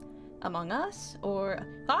 Among Us, or...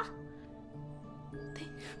 Ah!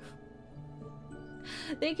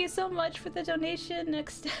 Thank you so much for the donation.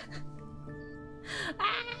 Next...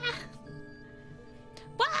 Ah!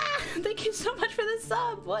 Ah! Thank you so much for the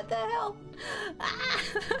sub! What the hell? Ah!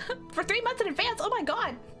 For 3 months in advance! Oh my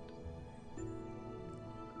god!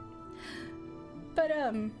 But,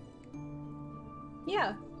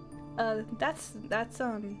 yeah. That's,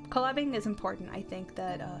 collabing is important. I think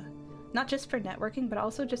that, not just for networking, but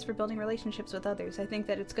also just for building relationships with others. I think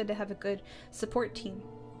that it's good to have a good support team.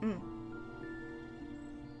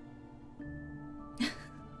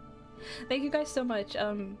 Thank you guys so much.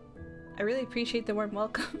 I really appreciate the warm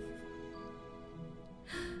welcome.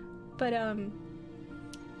 But,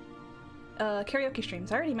 karaoke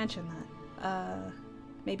streams. I already mentioned that.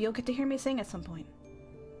 Maybe you'll get to hear me sing at some point.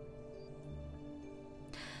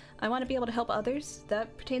 I want to be able to help others.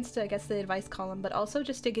 That pertains to, I guess, the advice column, but also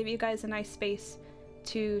just to give you guys a nice space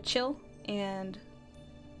to chill and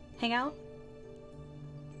hang out.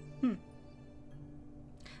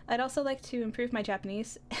 I'd also like to improve my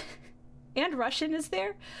Japanese. And Russian is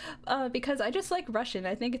there, because I just like Russian.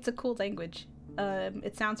 I think it's a cool language.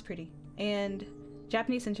 It sounds pretty. And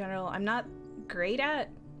Japanese in general, I'm not great at.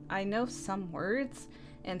 I know some words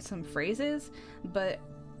and some phrases, but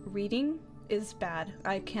reading is bad.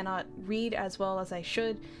 I cannot read as well as I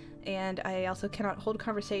should, and I also cannot hold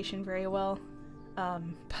conversation very well.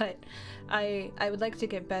 But I would like to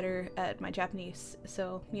get better at my Japanese,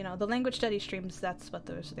 so, you know, the language study streams, that's what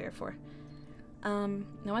those are there for. I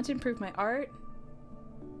want to improve my art,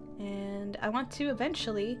 and I want to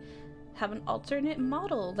eventually have an alternate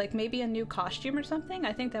model, like maybe a new costume or something.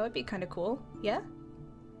 I think that would be kind of cool. Yeah?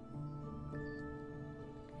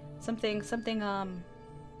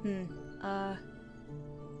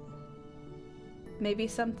 Maybe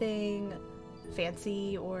something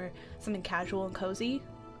fancy or something casual and cozy.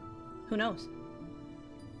 Who knows?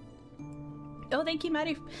 Oh, thank you,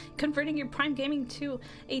 Maddie, for converting your Prime Gaming to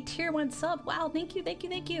a tier 1 sub. Wow, thank you, thank you,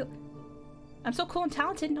 thank you. I'm so cool and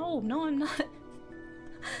talented. No, I'm not.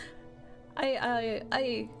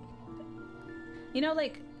 You know,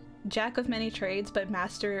 like, jack of many trades, but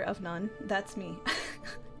master of none. That's me.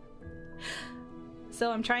 So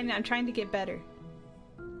I'm trying to get better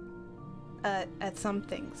at some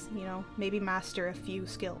things, you know, maybe master a few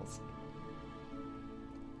skills.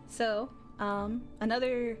 So,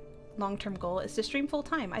 another long-term goal is to stream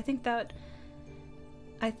full-time. I think that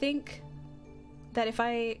if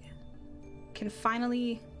I can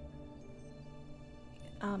finally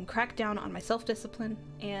crack down on my self-discipline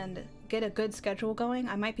and get a good schedule going,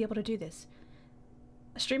 I might be able to do this.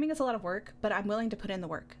 Streaming is a lot of work, but I'm willing to put in the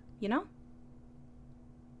work, you know?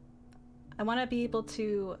 I want to be able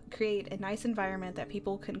to create a nice environment that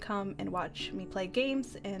people can come and watch me play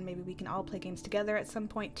games, and maybe we can all play games together at some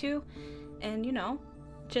point too, and, you know,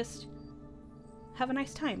 just have a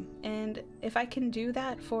nice time. And if I can do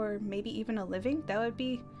that for maybe even a living, that'd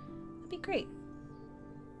be great.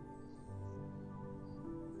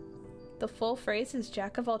 The full phrase is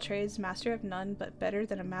jack of all trades, master of none, but better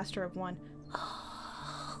than a master of one.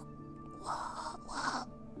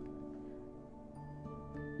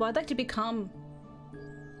 Well, I'd like to become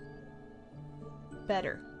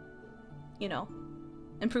better, you know,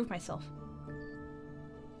 improve myself.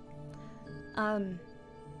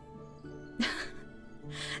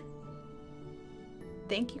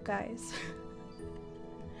 Thank you guys.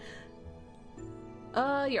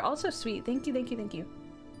 You're also sweet. Thank you, thank you, thank you.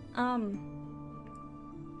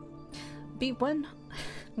 Be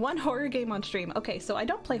one horror game on stream. Okay, so I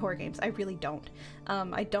don't play horror games. I really don't.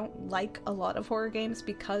 I don't like a lot of horror games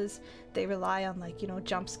because they rely on, like, you know,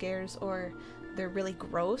 jump scares, or they're really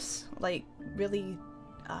gross, like really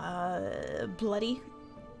bloody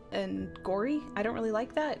and gory. I don't really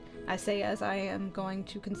like that. I say as I am going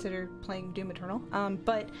to consider playing Doom Eternal.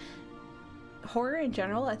 But horror in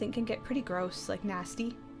general, I think, can get pretty gross, like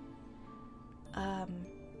nasty.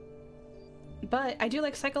 But I do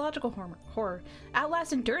like psychological horror.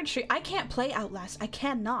 Outlast Endurance Street. I can't play Outlast. I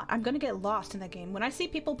cannot. I'm gonna get lost in that game. When I see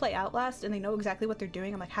people play Outlast and they know exactly what they're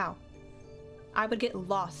doing, I'm like, how? I would get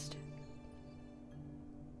lost.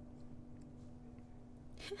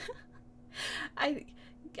 I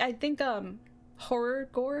think horror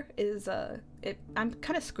gore is I'm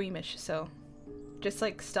kind of squeamish, so just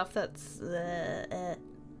like stuff that's I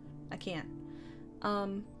can't.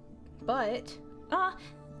 But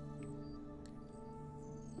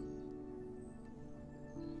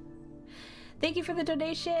thank you for the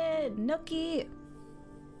donation, Nookie.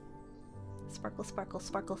 Sparkle, sparkle,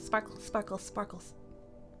 sparkle, sparkle, sparkle, sparkles.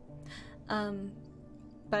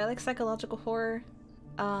 But I like psychological horror.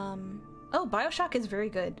 Oh, BioShock is very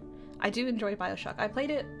good. I do enjoy BioShock. I played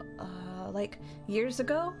it like years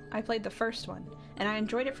ago. I played the first one and I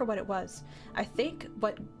enjoyed it for what it was. I think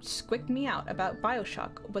what squicked me out about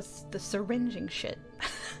BioShock was the syringing shit.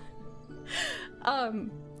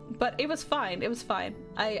 But it was fine. It was fine.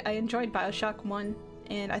 I enjoyed BioShock 1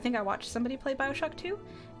 and I think I watched somebody play BioShock 2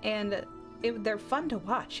 and they're fun to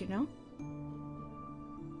watch, you know?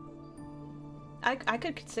 I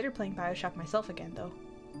could consider playing BioShock myself again, though.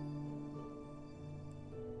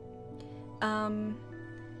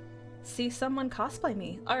 See someone cosplay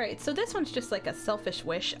me. Alright, so this one's just like a selfish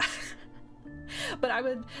wish. But I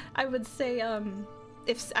would say,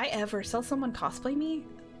 if I ever saw someone cosplay me,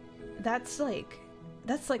 that's like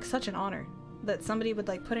such an honor. That somebody would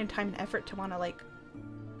like put in time and effort to want to like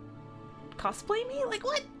cosplay me? Like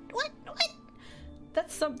what?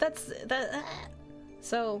 So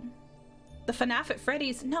the FNAF at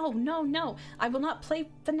Freddy's, no. I will not play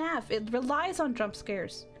FNAF. It relies on jump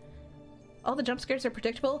scares. All the jump scares are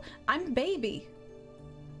predictable. I'm baby.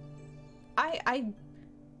 I'm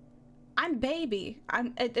baby.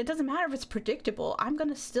 It doesn't matter if it's predictable. I'm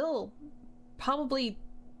gonna still probably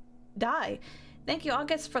die. Thank you,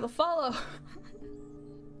 August, for the follow.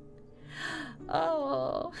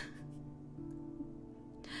 Oh.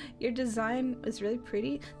 Your design is really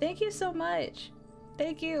pretty. Thank you so much.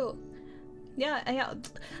 Thank you. Yeah.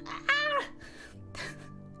 Ah!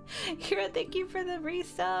 Kira, thank you for the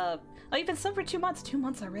resub. Oh, you've been subbed for 2 months. 2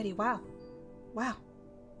 months already. Wow. Wow.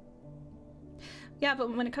 Yeah,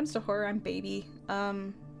 but when it comes to horror, I'm baby.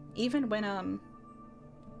 Even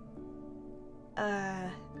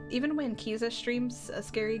when Kiza streams a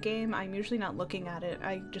scary game, I'm usually not looking at it.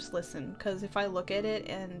 I just listen, because if I look at it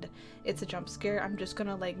and it's a jump scare, I'm just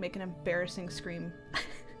gonna like make an embarrassing scream.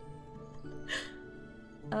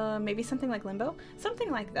 Maybe something like Limbo?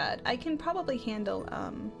 Something like that. I can probably handle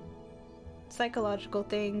psychological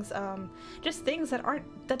things, just things that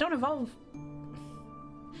don't involve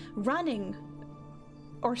running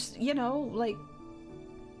or, you know, like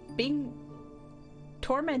being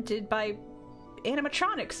tormented by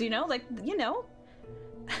animatronics, you know, like, you know.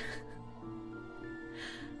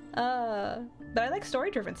 But I like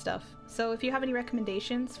story-driven stuff, so if you have any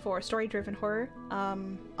recommendations for story-driven horror,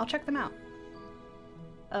 I'll check them out.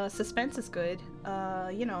 Suspense is good.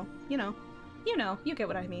 You get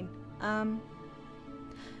what I mean.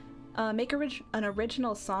 Make an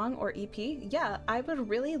original song or EP. Yeah, I would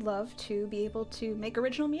really love to be able to make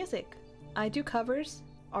original music. I do covers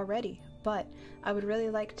already, but I would really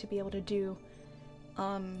like to be able to do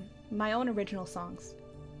my own original songs.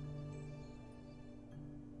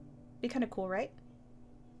 Be kind of cool, right?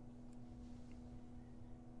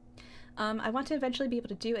 I want to eventually be able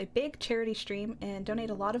to do a big charity stream and donate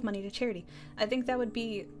a lot of money to charity. I think that would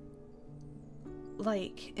be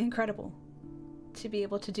like incredible to be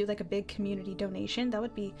able to do like a big community donation.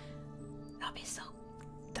 That'd be so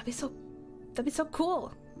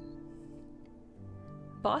cool.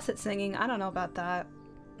 Boss at singing, I don't know about that.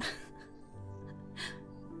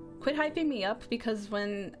 Quit hyping me up, because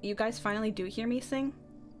when you guys finally do hear me sing,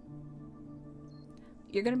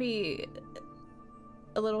 you're gonna be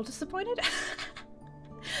a little disappointed.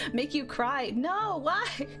 Make you cry. No, why?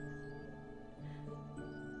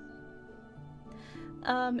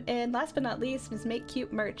 And last but not least is make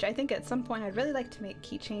cute merch. I think at some point I'd really like to make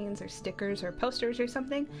keychains or stickers or posters or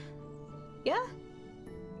something. Yeah?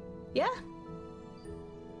 Yeah?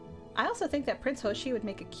 I also think that Prince Hoshi would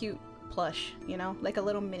make a cute plush, you know? Like a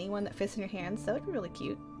little mini one that fits in your hands. That would be really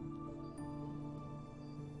cute.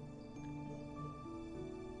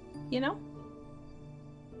 You know?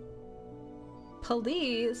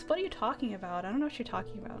 Please? What are you talking about? I don't know what you're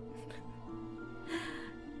talking about.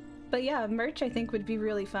 But yeah, merch I think would be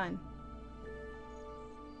really fun.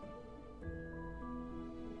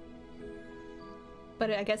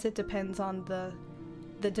 But I guess it depends on the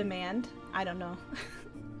demand. I don't know.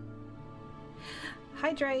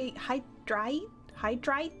 Hydrates?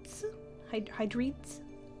 Thank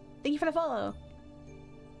you for the follow.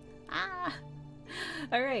 Ah!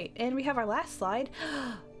 Alright, and we have our last slide.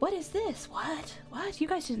 What is this? What? You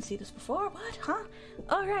guys didn't see this before? What? Huh?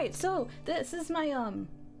 Alright, so this is my,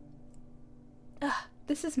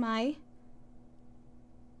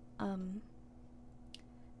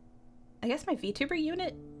 I guess my VTuber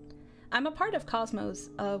unit. I'm a part of Cosmos,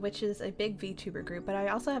 which is a big VTuber group, but I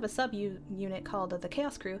also have a sub-unit called the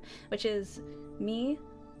Chaos Crew, which is me,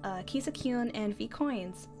 Kisa-kyun, and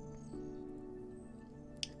V-Coins.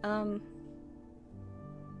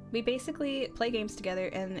 We basically play games together,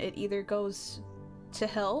 and it either goes to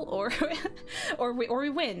hell or or we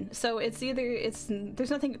win. So it's either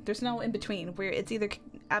there's no in between where it's either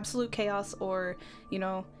absolute chaos or, you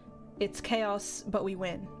know, it's chaos but we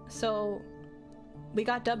win. So we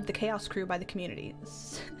got dubbed the Chaos Crew by the community.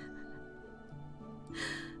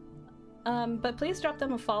 But please drop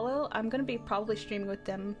them a follow. I'm gonna be probably streaming with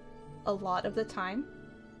them a lot of the time.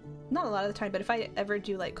 Not a lot of the time, but if I ever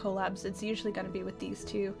do like collabs, it's usually gonna be with these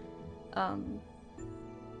two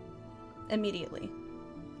immediately.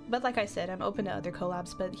 But like I said, I'm open to other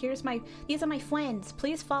collabs, but these are my friends.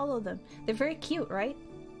 Please follow them. They're very cute, right?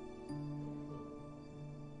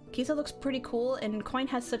 Kisa looks pretty cool, and Coin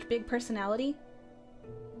has such big personality.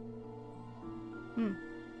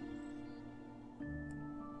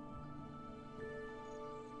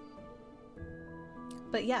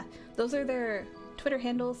 But yeah, those are their Twitter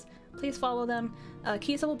handles. Please follow them.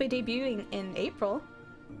 Kisa will be debuting in April.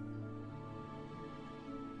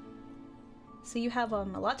 So you have a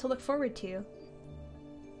lot to look forward to.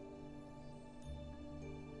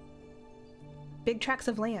 Big tracts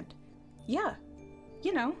of land. Yeah,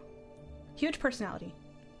 you know, huge personality.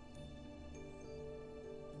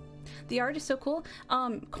 The art is so cool.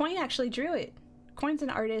 Coin actually drew it. Coin's an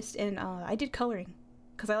artist, and I did coloring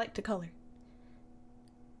because I like to color.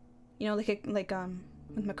 You know, like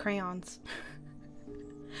with my crayons.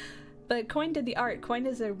 But Coin did the art. Coin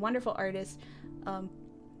is a wonderful artist.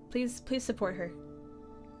 Please support her.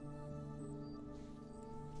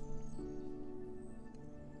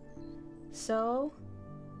 So,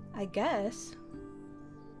 I guess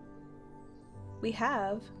we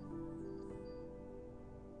have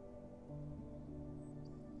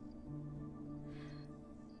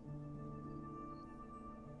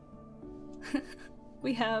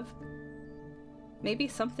we have maybe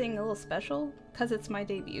something a little special because it's my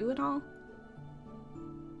debut and all.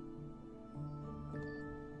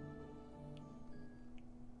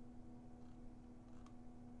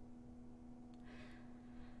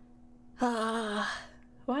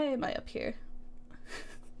 Why am I up here?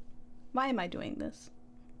 Why am I doing this?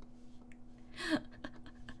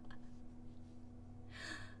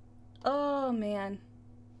 Oh man.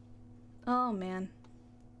 Oh man.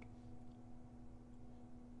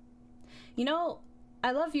 You know,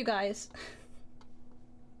 I love you guys.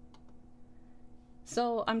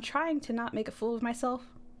 So I'm trying to not make a fool of myself,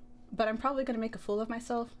 but I'm probably gonna make a fool of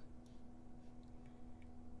myself.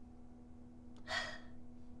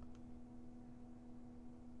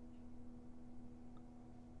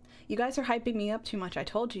 You guys are hyping me up too much. I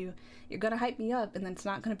told you. You're gonna hype me up and then it's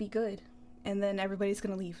not gonna be good. And then everybody's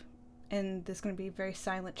gonna leave. And there's gonna be a very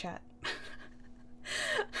silent chat.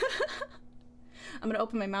 I'm gonna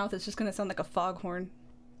open my mouth. It's just gonna sound like a foghorn.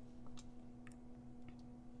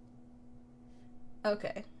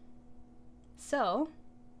 Okay. So.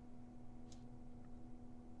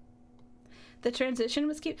 The transition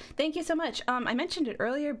was cute. Thank you so much. I mentioned it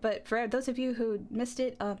earlier, but for those of you who missed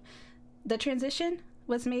it, the transition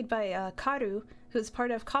was made by Karu, who's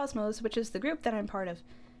part of Cosmos, which is the group that I'm part of.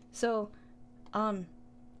 So,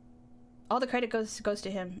 all the credit goes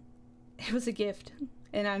to him. It was a gift,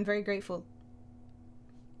 and I'm very grateful.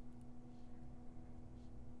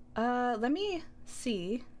 Let me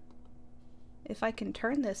see if I can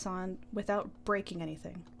turn this on without breaking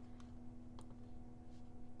anything.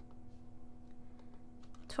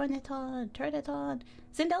 Turn it on, turn it on.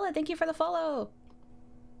 Zindella, thank you for the follow.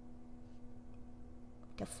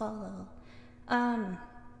 The follow. Oh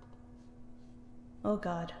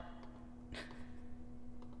god.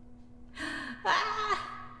 Ah!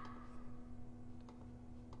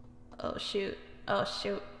 Oh shoot. Oh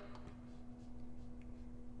shoot.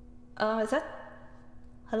 Is that...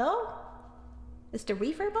 Hello? Is the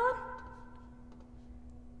reverb on?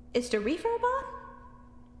 Is the reverb on?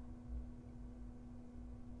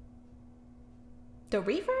 The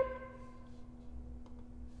reverb?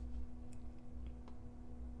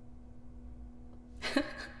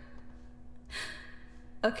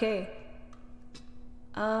 Okay.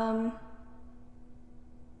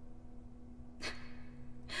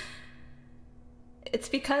 It's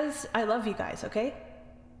because I love you guys, okay?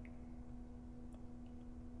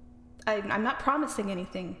 I'm not promising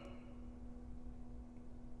anything.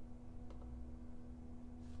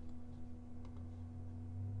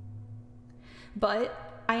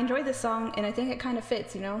 But I enjoy this song and I think it kind of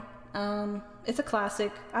fits, you know? It's a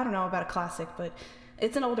classic. I don't know about a classic, but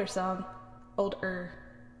It's an older song. Older,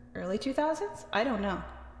 early 2000s? I don't know.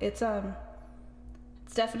 It's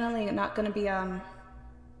definitely not gonna be, how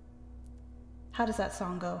does that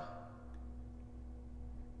song go?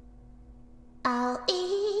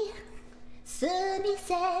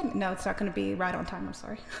 No, it's not gonna be Right on Time, I'm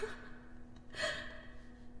sorry.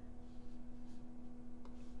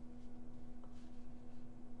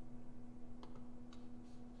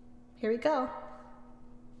 Here we go.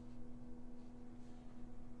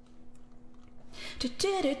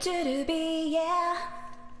 Yeah.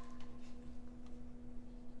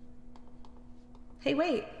 Hey,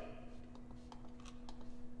 wait.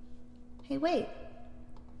 Hey, wait.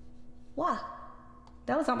 Wow.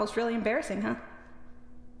 That was almost really embarrassing, huh?「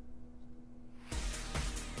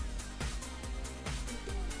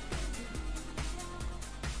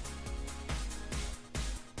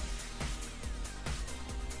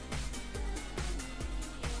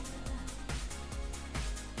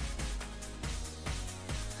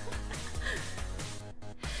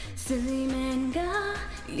水面が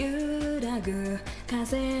揺らぐ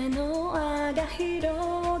風の輪が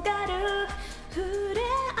広がる」「触れ合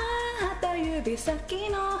った指先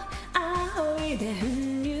の青い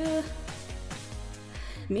電流」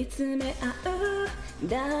「見つめ合う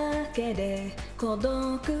だけで孤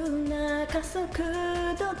独な加速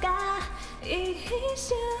度が一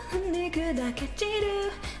瞬に砕け散る」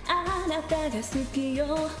「あなたが好き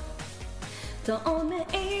よ」透明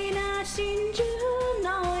な真珠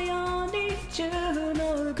のように中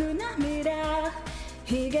の奥涙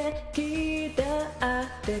悲劇だっ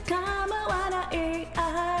て構わない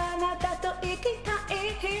あなたと生きたい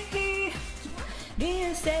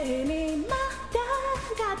流星にまた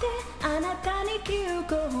がってあなたに急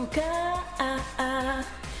降下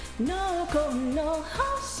のこの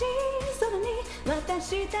星空に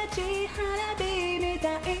私たち花火み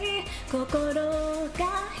たい心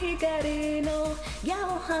が光の矢を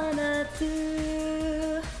放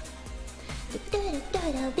つドゥルド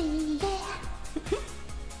ゥルビー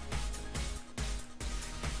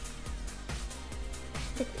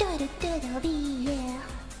ドゥルドゥルビー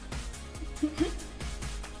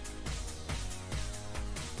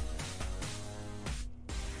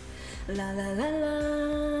ララララ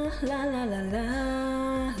ラララララ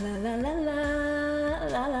ラララ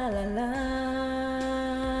ララララ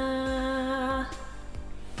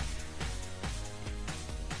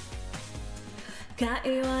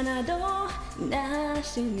会話などな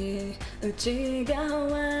しに内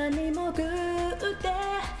側に潜って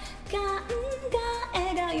考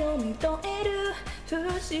えが読み取れる不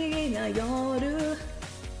思議な夜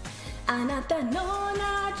あなたの馴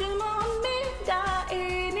染もみたい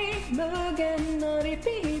に無限のリピ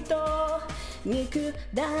ート憎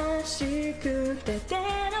らしくて手の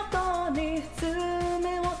甲に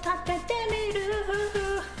爪を立ててみる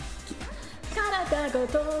体ご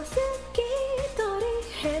と透き通り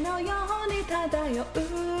へのように漂う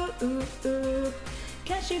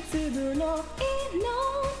消し粒の命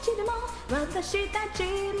でも私たち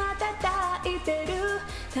また抱いてる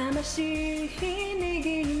魂に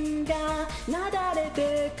銀がなだれ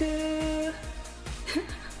てく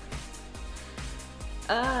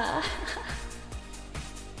あ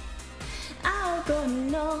あ青子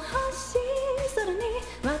の星空に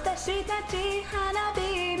私たち花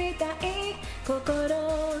火みたい心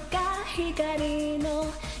が光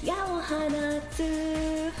の矢を放つ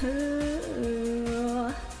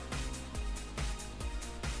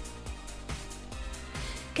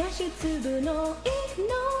消し粒の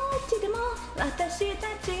命でも私た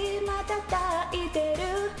ちまた抱いて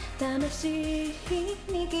る魂に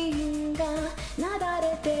銀がなだ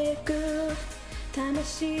れてく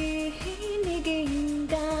魂に銀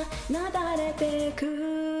がなだれてく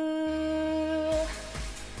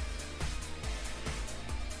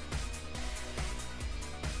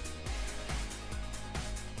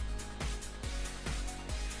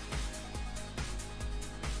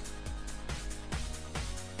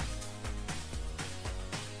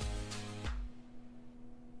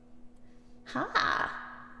Ha!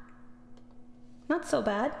 Not so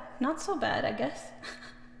bad. Not so bad, I guess.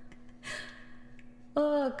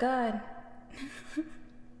 Oh, God.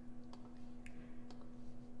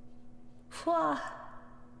 Phew.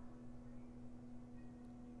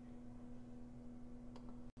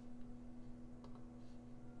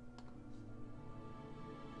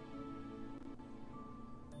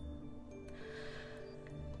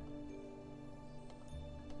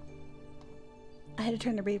 I had to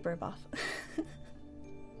turn the reverb off.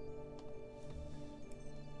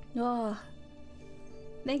 Oh.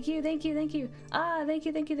 Thank you, thank you, thank you. Ah, thank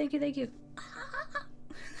you, thank you, thank you, thank you.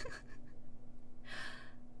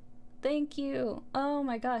 Thank you. Oh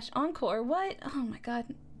my gosh. Encore. What? Oh my god.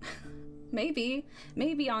 Maybe.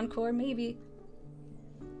 Maybe encore. Maybe.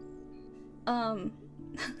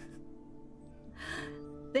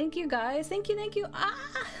 Thank you guys. Thank you. Thank you.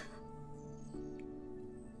 Ah!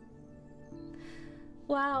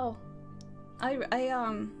 Wow.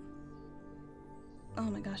 Oh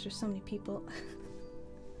my gosh, there's so many people.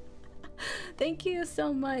 Thank you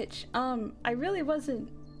so much. I really wasn't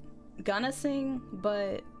gonna sing,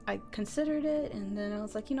 but I considered it, and then I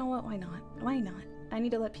was like, you know what, why not? Why not? I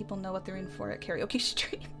need to let people know what they're in for at karaoke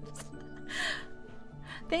streams.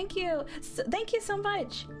 Thank you. Thank you so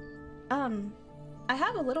much. I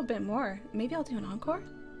have a little bit more. Maybe I'll do an encore?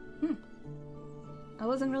 I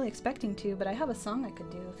wasn't really expecting to, but I have a song I could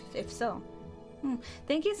do, if so.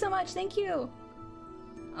 Thank you so much. Thank you.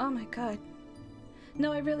 Oh my god.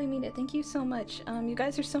 No, I really mean it. Thank you so much. You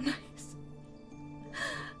guys are so nice.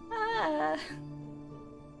 Ah.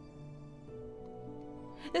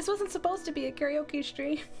 This wasn't supposed to be a karaoke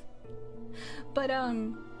stream. But,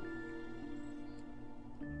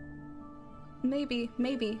 maybe.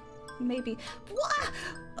 What?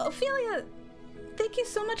 Ophelia! Thank you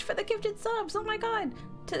so much for the gifted subs. Oh my god.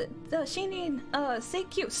 To Shinin,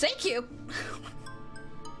 Seikyu.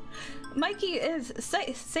 Mikey is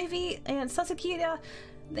Savy and Sasakita.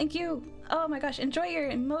 Thank you. Oh my gosh. Enjoy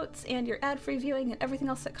your emotes and your ad-free viewing and everything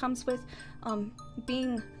else that comes with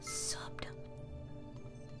being subbed.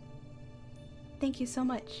 Thank you so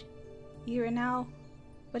much. You are now...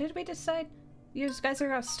 What did we decide? You guys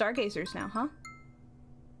are stargazers now, huh?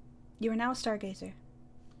 You are now a stargazer.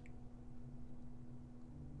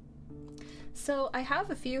 So I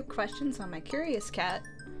have a few questions on my Curious Cat.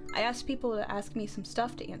 I asked people to ask me some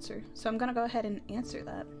stuff to answer, so I'm gonna go ahead and answer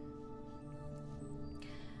that.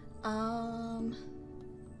 How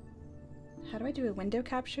do I do a window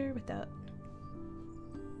capture without...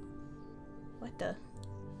 What the?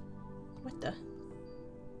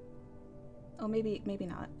 Oh, maybe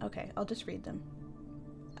not. Okay, I'll just read them.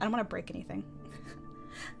 I don't want to break anything.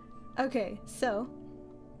 Okay, so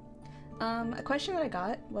a question that I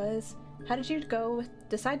got was, how did you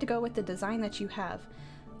decide to go with the design that you have?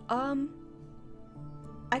 I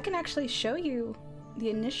can actually show you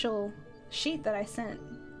the initial sheet that I sent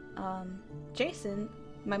Jason,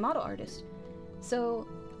 my model artist. So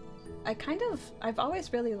I've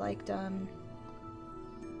always really liked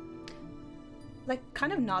like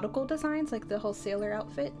kind of nautical designs, like the whole sailor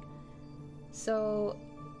outfit. So,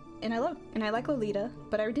 and I like Lolita,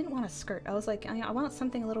 but I didn't want a skirt. I was like, I want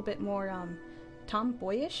something a little bit more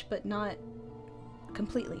tomboyish, but not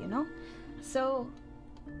completely, you know? So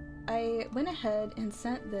I went ahead and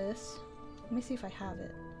sent this. Let me see if I have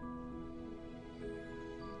it.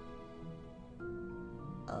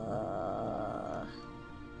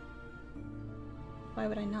 Why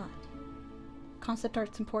would I not? Concept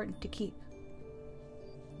art's important to keep.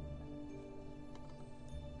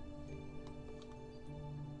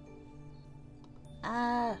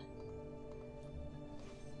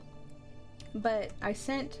 But I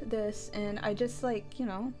sent this, and I just like, you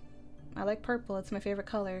know, I like purple. It's my favorite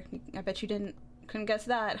color. I bet you couldn't guess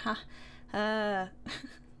that, huh?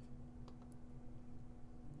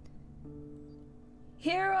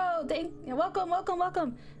 Hero, welcome.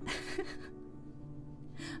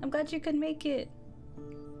 I'm glad you could make it.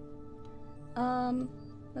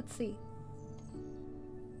 Let's see.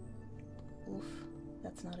 Oof,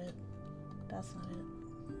 that's not it. That's not it.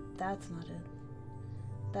 That's not it.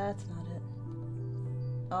 That's not it.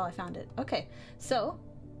 Oh, I found it. Okay, so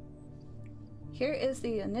here is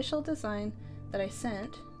the initial design that I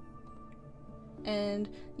sent, and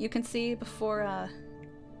you can see before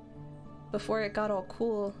it got all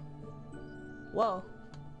cool. Whoa.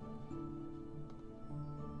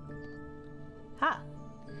 Ha!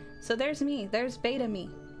 So there's me. There's beta me.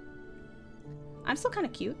 I'm still kind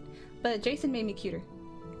of cute, but Jason made me cuter.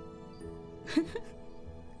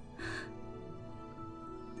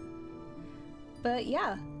 But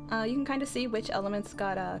yeah, you can kind of see which elements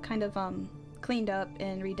got kind of cleaned up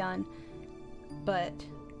and redone. But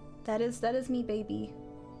that is me, baby.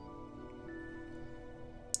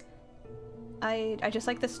 I just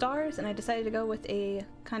like the stars, and I decided to go with a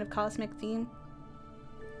kind of cosmic theme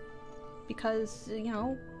because, you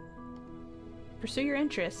know, pursue your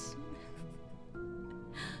interests.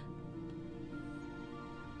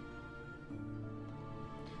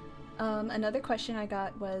 Another question I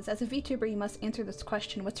got was, as a VTuber, you must answer this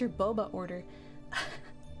question. What's your boba order?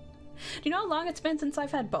 Do you know how long it's been since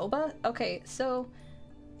I've had boba? Okay, so,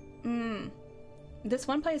 this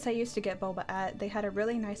one place I used to get boba at, they had a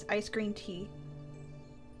really nice iced green tea.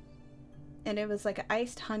 And it was like an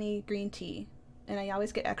iced honey green tea. and I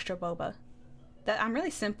always get extra boba. That I'm really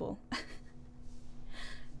simple.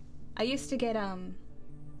 I used to get an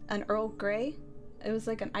Earl Grey. It was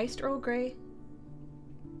like an iced Earl Grey,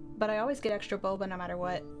 but I always get extra boba no matter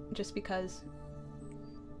what, just because.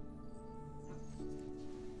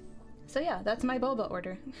 So yeah, that's my boba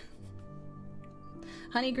order.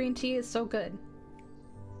 Honey green tea is so good.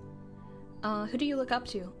 Who do you look up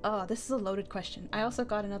to? Oh, this is a loaded question. I also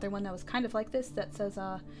got another one that was kind of like this that says,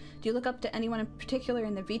 do you look up to anyone in particular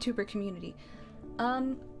in the VTuber community?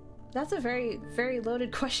 That's a very, very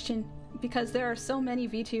loaded question because there are so many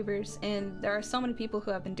VTubers and there are so many people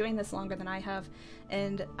who have been doing this longer than I have,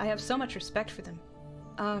 and I have so much respect for them.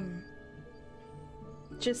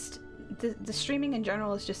 Just the streaming in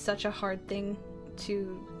general is just such a hard thing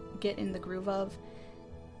to get in the groove of.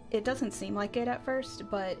 It doesn't seem like it at first,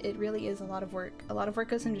 but it really is a lot of work. A lot of work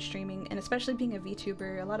goes into streaming, and especially being a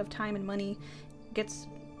VTuber, a lot of time and money gets,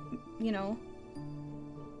 you know,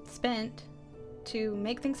 spent to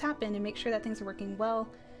make things happen and make sure that things are working well,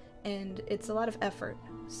 and it's a lot of effort.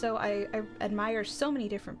 So I admire so many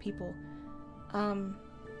different people. In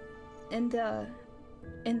the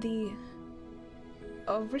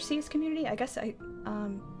overseas community, I guess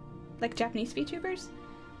like Japanese VTubers,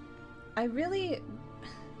 I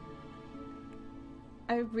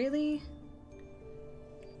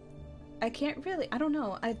can't really, I don't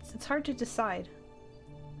know, it's hard to decide.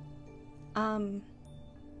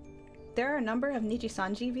 There are a number of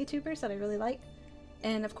Nijisanji VTubers that I really like,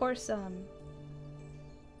 and of course,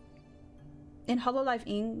 in Hololive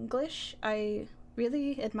English, I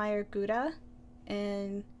really admire Gura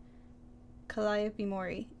and Calliope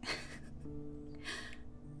Mori.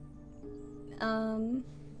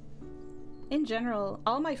 In general,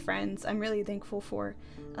 all my friends, I'm really thankful for.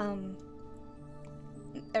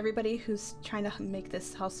 Everybody who's trying to make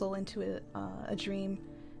this hustle into a dream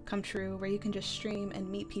come true, where you can just stream and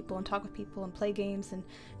meet people and talk with people and play games and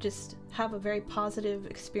just have a very positive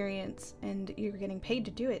experience, and you're getting paid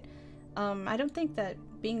to do it. I don't think that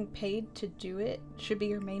being paid to do it should be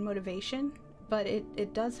your main motivation, but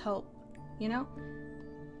it does help, you know?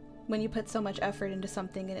 When you put so much effort into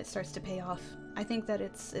something and it starts to pay off. I think that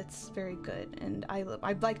it's very good, and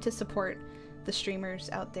I'd like to support the streamers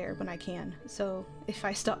out there when I can. So if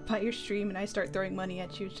I stop by your stream and I start throwing money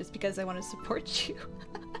at you, it's just because I want to support you.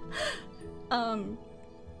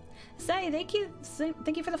 Say, thank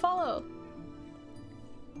you for the follow.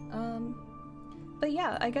 But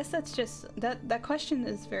yeah, I guess that's just that question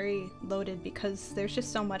is very loaded because there's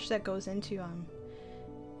just so much that goes into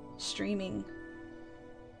streaming,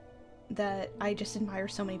 that I just admire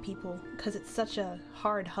so many people because it's such a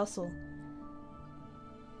hard hustle.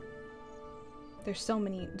 There's so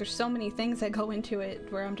many things that go into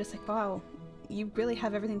it where I'm just like, wow, you really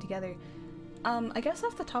have everything together. I guess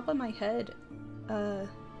off the top of my head,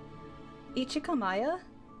 Ichika Maya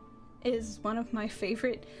is one of my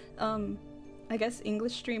favorite, I guess,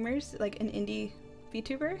 English streamers, like an indie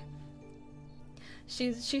VTuber.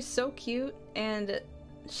 She's so cute, and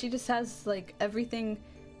she just has like everything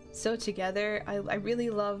so together. I really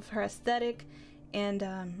love her aesthetic, and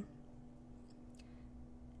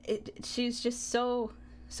she's just so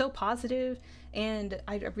positive, and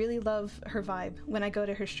I really love her vibe when I go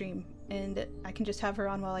to her stream, and I can just have her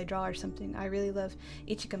on while I draw or something. I really love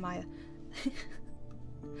Ichika Maya.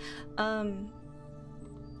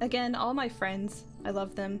 Again, all my friends, I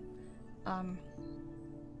love them.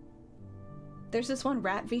 There's this one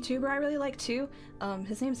rat VTuber I really like too.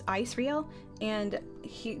 His name's Ice Real, and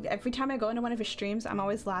every time I go into one of his streams, I'm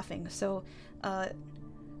always laughing. So,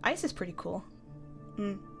 Ice is pretty cool.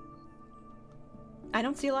 I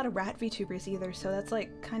don't see a lot of rat VTubers either, so that's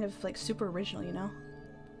like kind of like super original, you know?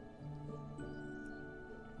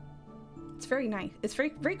 It's very nice. It's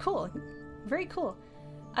very, very cool. Very cool.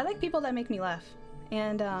 I like people that make me laugh.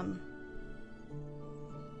 And,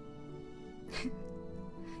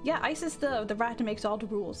 yeah, Ice is the rat that makes all the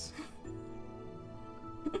rules.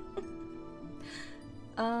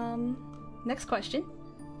 Next question.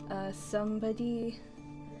 Somebody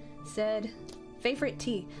said, favorite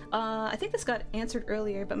tea. I think this got answered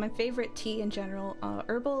earlier, but my favorite tea in general,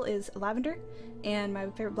 herbal is lavender, and my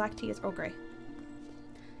favorite black tea is Earl Grey.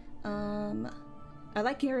 I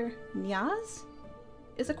like your nyaz?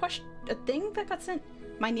 Is a thing that got sent?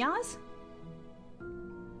 My nyaz?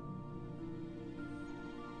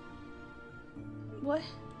 What?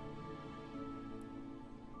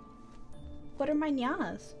 What are my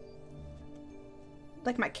nyas?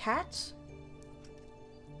 Like my cats?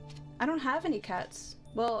 I don't have any cats.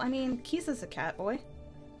 Well, I mean, Kisa's a cat boy.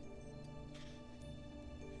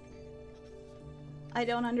 I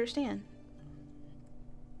don't understand.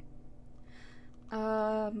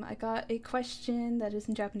 I got a question that is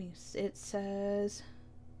in Japanese. It says,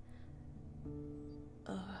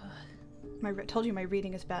 told you my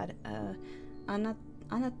reading is bad.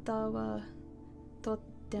 Anata wa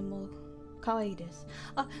totemo kawaii desu.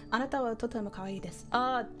 Anata wa totemo kawaii desu.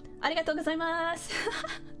 Arigatou gozaimasu.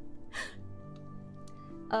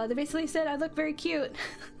 They basically said I look very cute.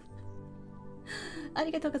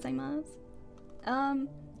 Arigatou gozaimasu.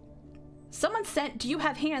 Someone sent, do you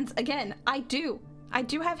have hands? Again, I do. I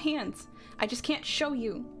do have hands. I just can't show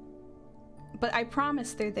you. But I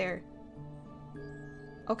promise they're there.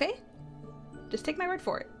 Okay? Just take my word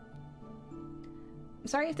for it. I'm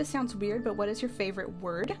sorry if this sounds weird, but what is your favorite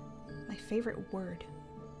word? My favorite word.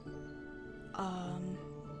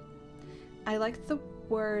 I like the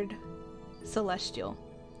word celestial.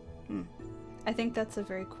 I think that's a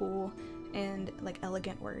very cool and like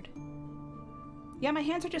elegant word. Yeah, my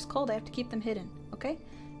hands are just cold. I have to keep them hidden, okay?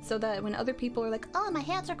 So that when other people are like, oh, my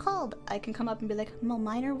hands are cold, I can come up and be like, well,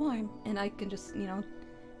 mine are warm. And I can just, you know,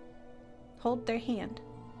 hold their hand.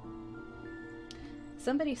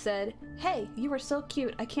 Somebody said, hey, you are so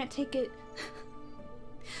cute. I can't take it.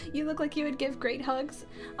 You look like you would give great hugs.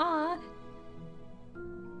 Aw.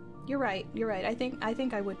 You're right. You're right. I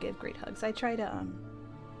think I would give great hugs. I try to,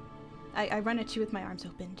 I run at you with my arms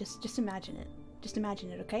open. Just imagine it. Just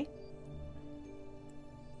imagine it, okay?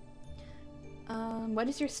 What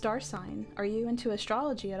is your star sign? Are you into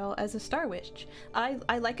astrology at all as a star witch? I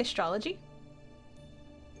like astrology.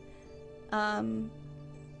 I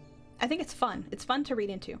think it's fun. It's fun to read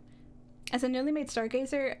into. As a newly made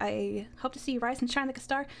stargazer, I hope to see you rise and shine like a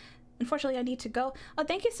star. Unfortunately, I need to go. Oh,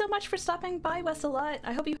 thank you so much for stopping by, Wesselot.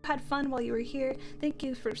 I hope you had fun while you were here. Thank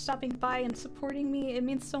you for stopping by and supporting me. It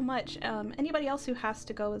means so much. Anybody else who has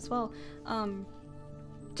to go as well,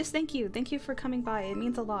 just thank you. Thank you for coming by. It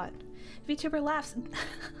means a lot. VTuber laughs.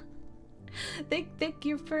 Thank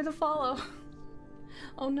you for the follow.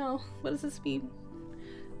 Oh no, what does this mean?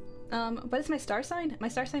 What is my star sign? My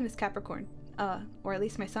star sign is Capricorn. Or at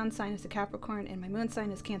least my sun sign is a Capricorn and my moon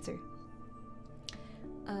sign is Cancer.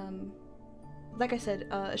 Like I said,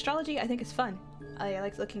 astrology I think is fun. I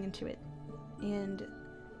like looking into it. And,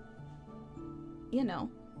 you know,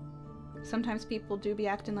 sometimes people do be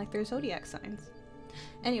acting like they're zodiac signs.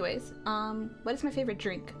 Anyways, what is my favorite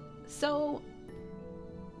drink? So,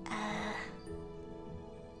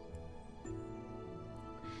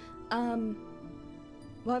 well,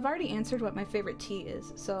 I've already answered what my favorite tea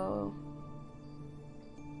is, so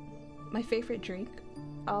my favorite drink,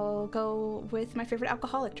 I'll go with my favorite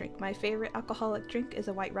alcoholic drink. My favorite alcoholic drink is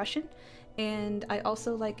a White Russian, and I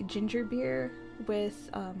also like ginger beer with,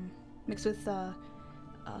 mixed with,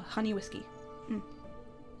 honey whiskey.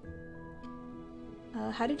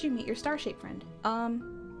 How did you meet your star-shaped friend?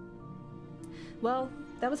 Well,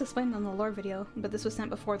 that was explained on the lore video, but this was sent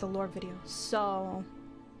before the lore video, so...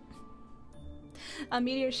 A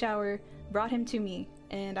meteor shower brought him to me,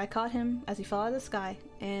 and I caught him as he fell out of the sky,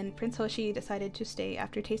 and Prince Hoshi decided to stay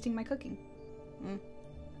after tasting my cooking.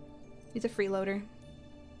 He's a freeloader.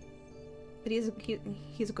 But he's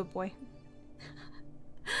a good boy.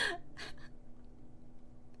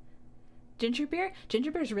 Ginger beer? Ginger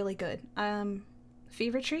beer is really good.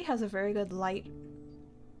 Fever Tree has a very good light,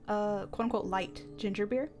 quote-unquote light ginger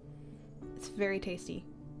beer. It's very tasty.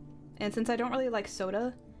 And since I don't really like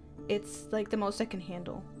soda, it's like the most I can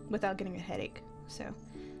handle without getting a headache. So,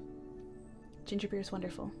 ginger beer is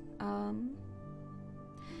wonderful.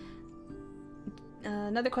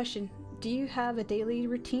 Another question. Do you have a daily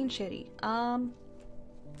routine, Sherry? My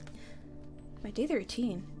daily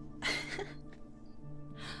routine?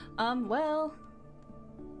 Well...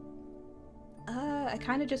 I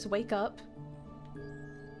kind of just wake up.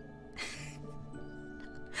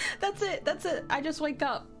 That's it, that's it. I just wake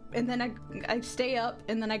up, and then I stay up,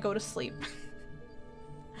 and then I go to sleep.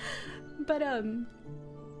 But,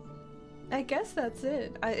 I guess that's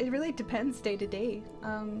it. It really depends day to day.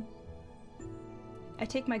 I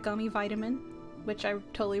take my gummy vitamin, which I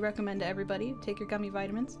totally recommend to everybody. Take your gummy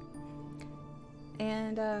vitamins.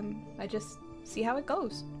 And, I just see how it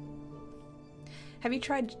goes. Have you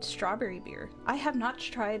tried strawberry beer? I have not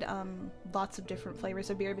tried lots of different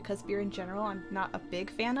flavors of beer because beer in general I'm not a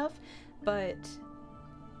big fan of, but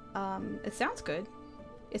it sounds good.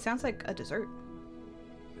 It sounds like a dessert.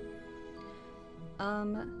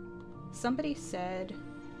 Somebody said...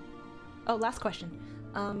 Oh, last question.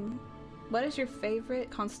 What is your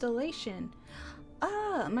favorite constellation?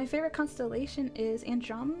 My favorite constellation is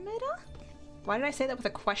Andromeda? Why did I say that with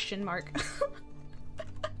a question mark?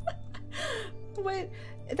 Wait,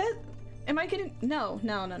 that... Am I getting... No.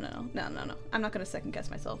 I'm not gonna second guess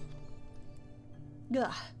myself.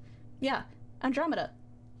 Ugh. Yeah, Andromeda.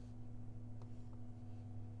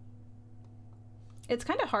 It's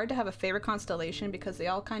kind of hard to have a favorite constellation because they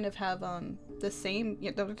all kind of have the same,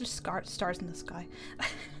 you know, they're just stars in the sky.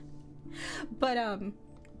 But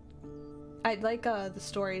I like the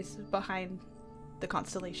stories behind the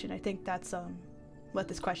constellation. I think that's what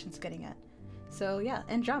this question's getting at. So yeah,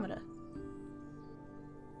 Andromeda.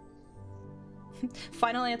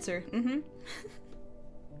 Final answer. Mm-hmm.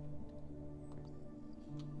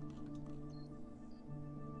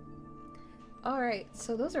 Alright,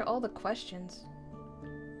 so those are all the questions.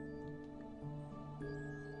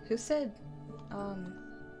 Who said,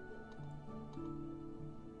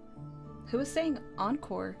 who was saying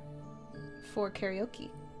encore for karaoke?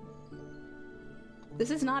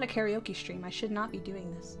 This is not a karaoke stream. I should not be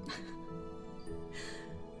doing this.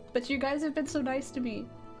 But you guys have been so nice to me.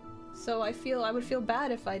 So I would feel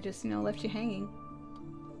bad if I just, you know, left you hanging.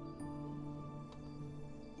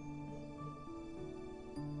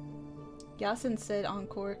 Yasin said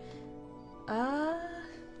encore.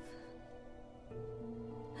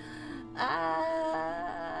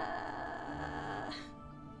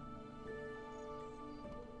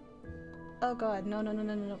 Oh god, no.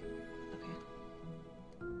 Okay.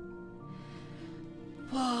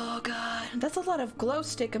 Oh god, that's a lot of glow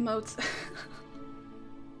stick emotes.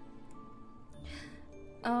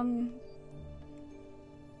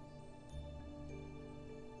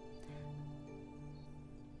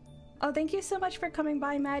 Oh, thank you so much for coming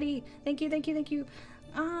by, Maddie. Thank you. Thank you.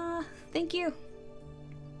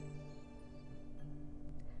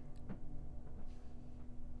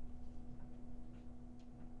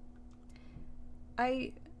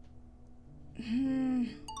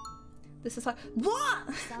 This is hard.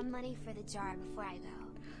 What? Some money for the jar before I go.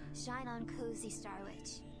 Shine on, cozy Star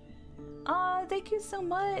Witch. Aw, thank you so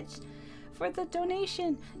much for the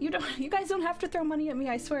donation. You guys don't have to throw money at me.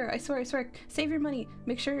 I swear. Save your money.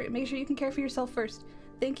 Make sure you can care for yourself first.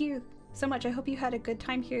 Thank you so much. I hope you had a good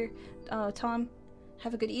time here, Tom.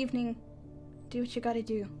 Have a good evening. Do what you gotta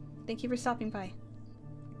do. Thank you for stopping by.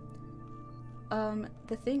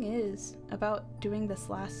 The thing is about doing this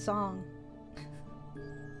last song.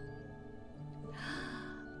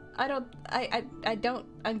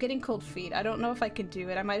 I'm getting cold feet. I don't know if I can do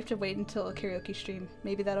it. I might have to wait until a karaoke stream.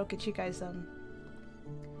 Maybe that'll get you guys,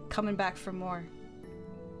 coming back for more.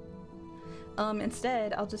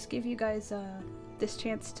 Instead, I'll just give you guys, this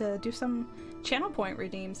chance to do some channel point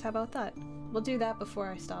redeems. How about that? We'll do that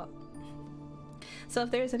before I stop. So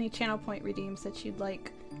if there's any channel point redeems that you'd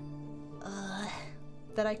like,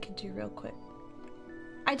 that I could do real quick.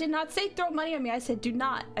 I did not say throw money at me. I said do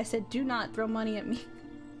not. I said do not throw money at me.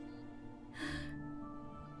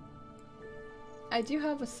 I do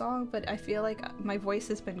have a song, but I feel like my voice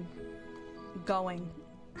has been going.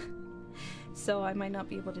 So I might not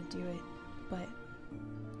be able to do it, but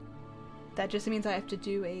that just means I have to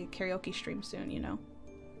do a karaoke stream soon, you know?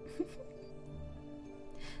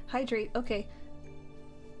 Hydrate, okay.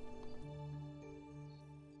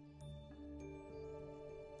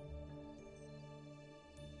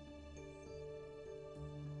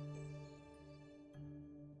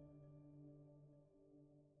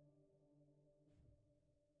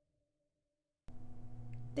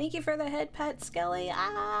 Thank you for the head pat, Skelly.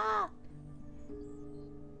 Ah!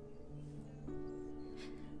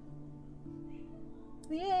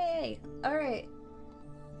 Yay! Alright.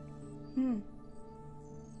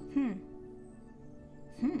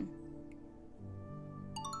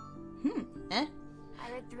 Eh? I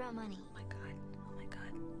heard throw money. Oh my god. Oh my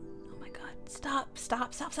god. Oh my god. Stop.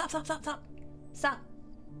 Stop.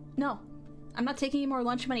 No. I'm not taking any more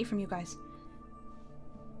lunch money from you guys.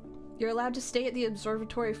 You're allowed to stay at the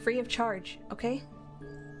observatory free of charge, okay?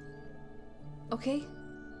 Okay?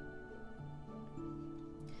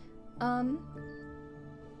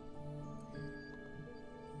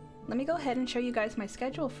 Let me go ahead and show you guys my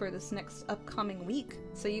schedule for this next upcoming week,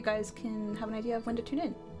 so you guys can have an idea of when to tune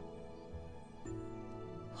in.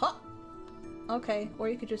 Huh? Okay, or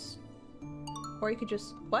you could just...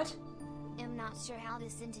 What? I'm not sure how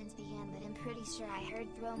this sentence began, but I'm pretty sure I heard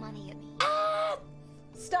throw money at me. Ah!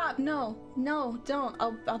 Stop! No, don't.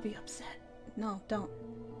 I'll be upset. No, don't.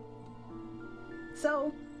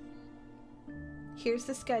 So, here's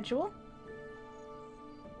the schedule.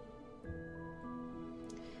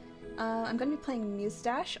 I'm gonna be playing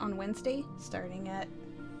Mustache on Wednesday, starting at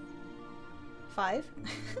 5.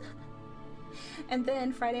 And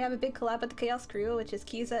then Friday I have a big collab with the Chaos Crew, which is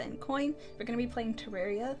Kiza and Coin. We're gonna be playing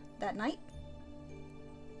Terraria that night.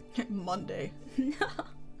 Monday.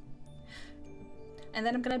 And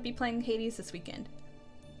then I'm gonna be playing Hades this weekend.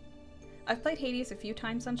 I've played Hades a few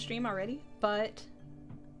times on stream already, but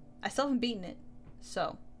I still haven't beaten it,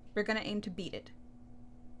 so we're gonna aim to beat it.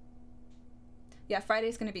 Yeah,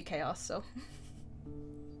 Friday's gonna be chaos, so.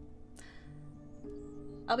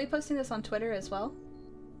 I'll be posting this on Twitter as well.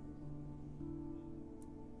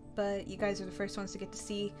 But you guys are the first ones to get to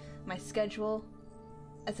see my schedule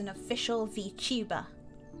as an official VTuber.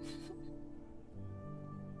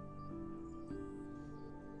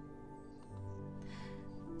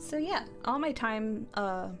 So yeah, all my times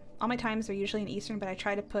are usually in Eastern, but I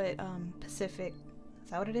try to put Pacific.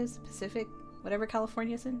 Is that what it is? Pacific, whatever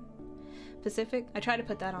California's in. Pacific. I try to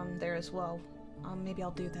put that on there as well. Maybe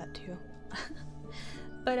I'll do that too.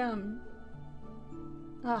 But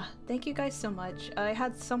thank you guys so much. I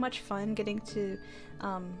had so much fun getting to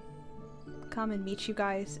come and meet you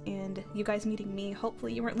guys, and you guys meeting me.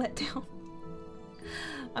 Hopefully you weren't let down.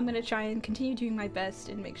 I'm gonna try and continue doing my best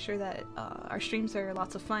and make sure that our streams are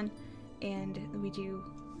lots of fun, and we do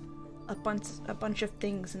a bunch of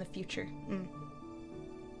things in the future.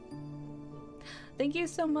 Thank you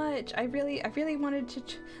so much. I really wanted to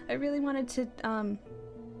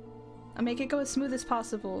make it go as smooth as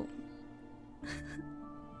possible.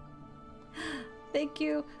 Thank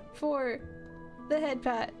you for the head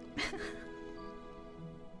pat.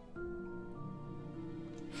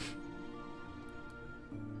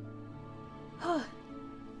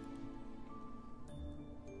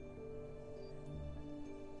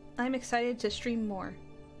 I'm excited to stream more.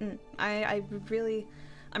 I'm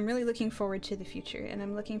really looking forward to the future, and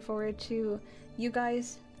I'm looking forward to you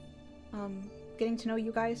guys, getting to know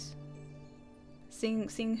you guys,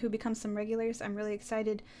 seeing who becomes some regulars. I'm really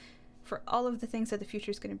excited for all of the things that the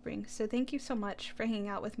future is going to bring. So thank you so much for hanging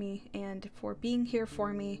out with me and for being here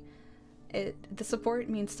for me. The support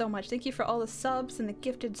means so much. Thank you for all the subs and the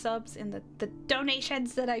gifted subs and the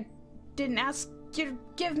donations that I didn't ask you to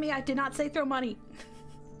give me. I did not say throw money.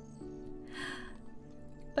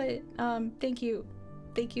 But thank you.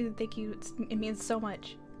 Thank you. It means so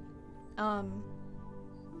much. You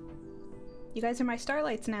guys are my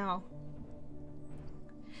starlights now.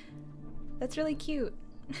 That's really cute.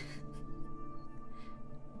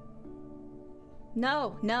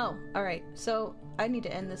 No. Alright, so I need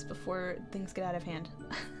to end this before things get out of hand.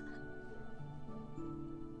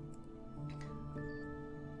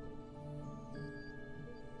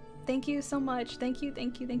 Thank you so much. Thank you.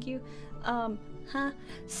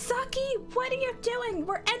 Saki, what are you doing?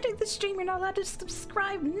 We're ending the stream. You're not allowed to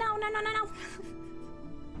subscribe. No.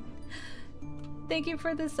 Thank you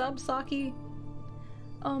for the sub, Saki.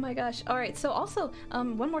 Oh my gosh. Alright, so also,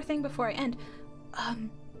 one more thing before I end.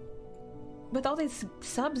 With all these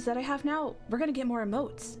subs that I have now, we're gonna get more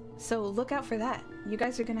emotes. So look out for that. You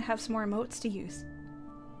guys are gonna have some more emotes to use.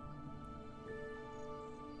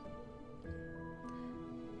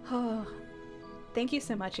 Oh, thank you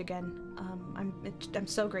so much again. I'm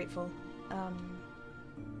so grateful.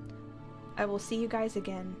 I will see you guys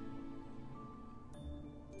again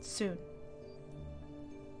soon.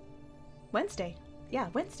 Wednesday. Yeah,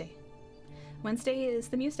 Wednesday. Wednesday is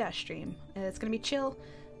the Mustache stream. It's gonna be chill.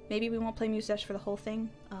 Maybe we won't play Mustache for the whole thing.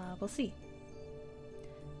 We'll see.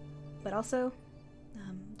 But also,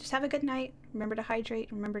 just have a good night. Remember to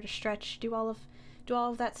hydrate. Remember to stretch. Do all of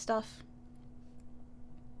that stuff.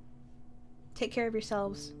 Take care of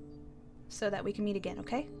yourselves so that we can meet again,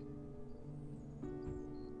 okay?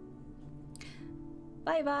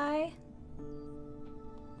 Bye-bye.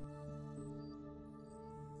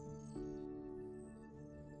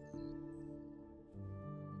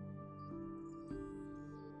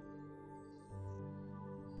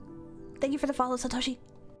 Thank you for the follow, Satoshi.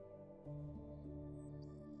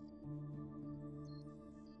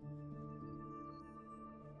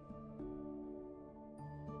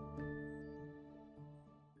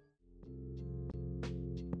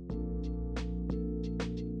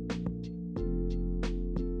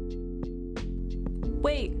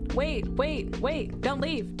 Wait, don't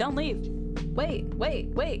leave, wait,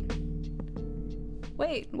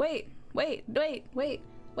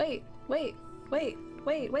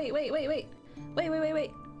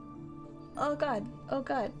 oh god,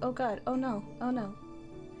 oh no,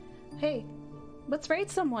 hey, let's raid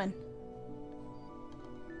someone.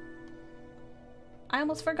 I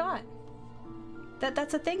almost forgot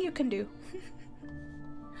that's a thing you can do.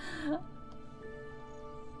 Oh,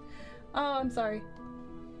 I'm sorry.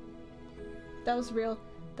 That was real.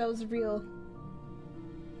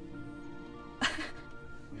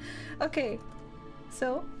 Okay,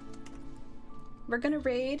 so we're gonna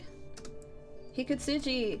raid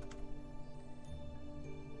Hikutsuji.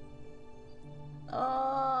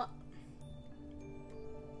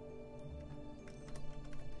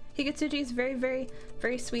 Hikutsuji is very, very,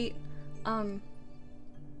 very sweet.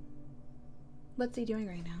 What's he doing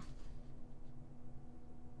right now?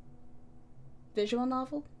 Visual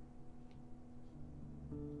novel?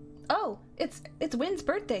 Oh, it's Wynn's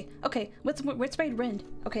birthday. Okay, let's raid Wind.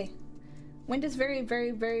 Okay. Wind is very, very,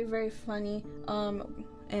 very, very funny,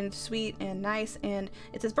 and sweet and nice, and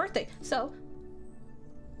it's his birthday. So,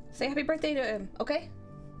 say happy birthday to him, okay?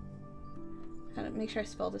 Gotta make sure I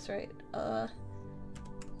spell this right.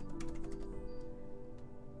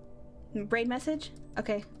 Braid message?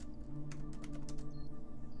 Okay.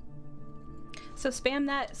 So spam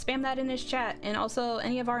that in his chat, and also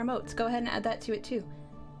any of our emotes. Go ahead and add that to it too.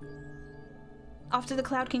 Off to the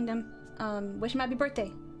Cloud Kingdom. Wish him happy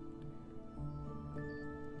birthday.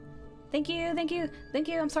 Thank you, thank you, thank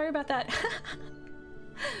you. I'm sorry about that.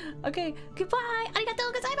 Okay, goodbye.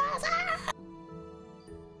 Arigatou gozaimasu!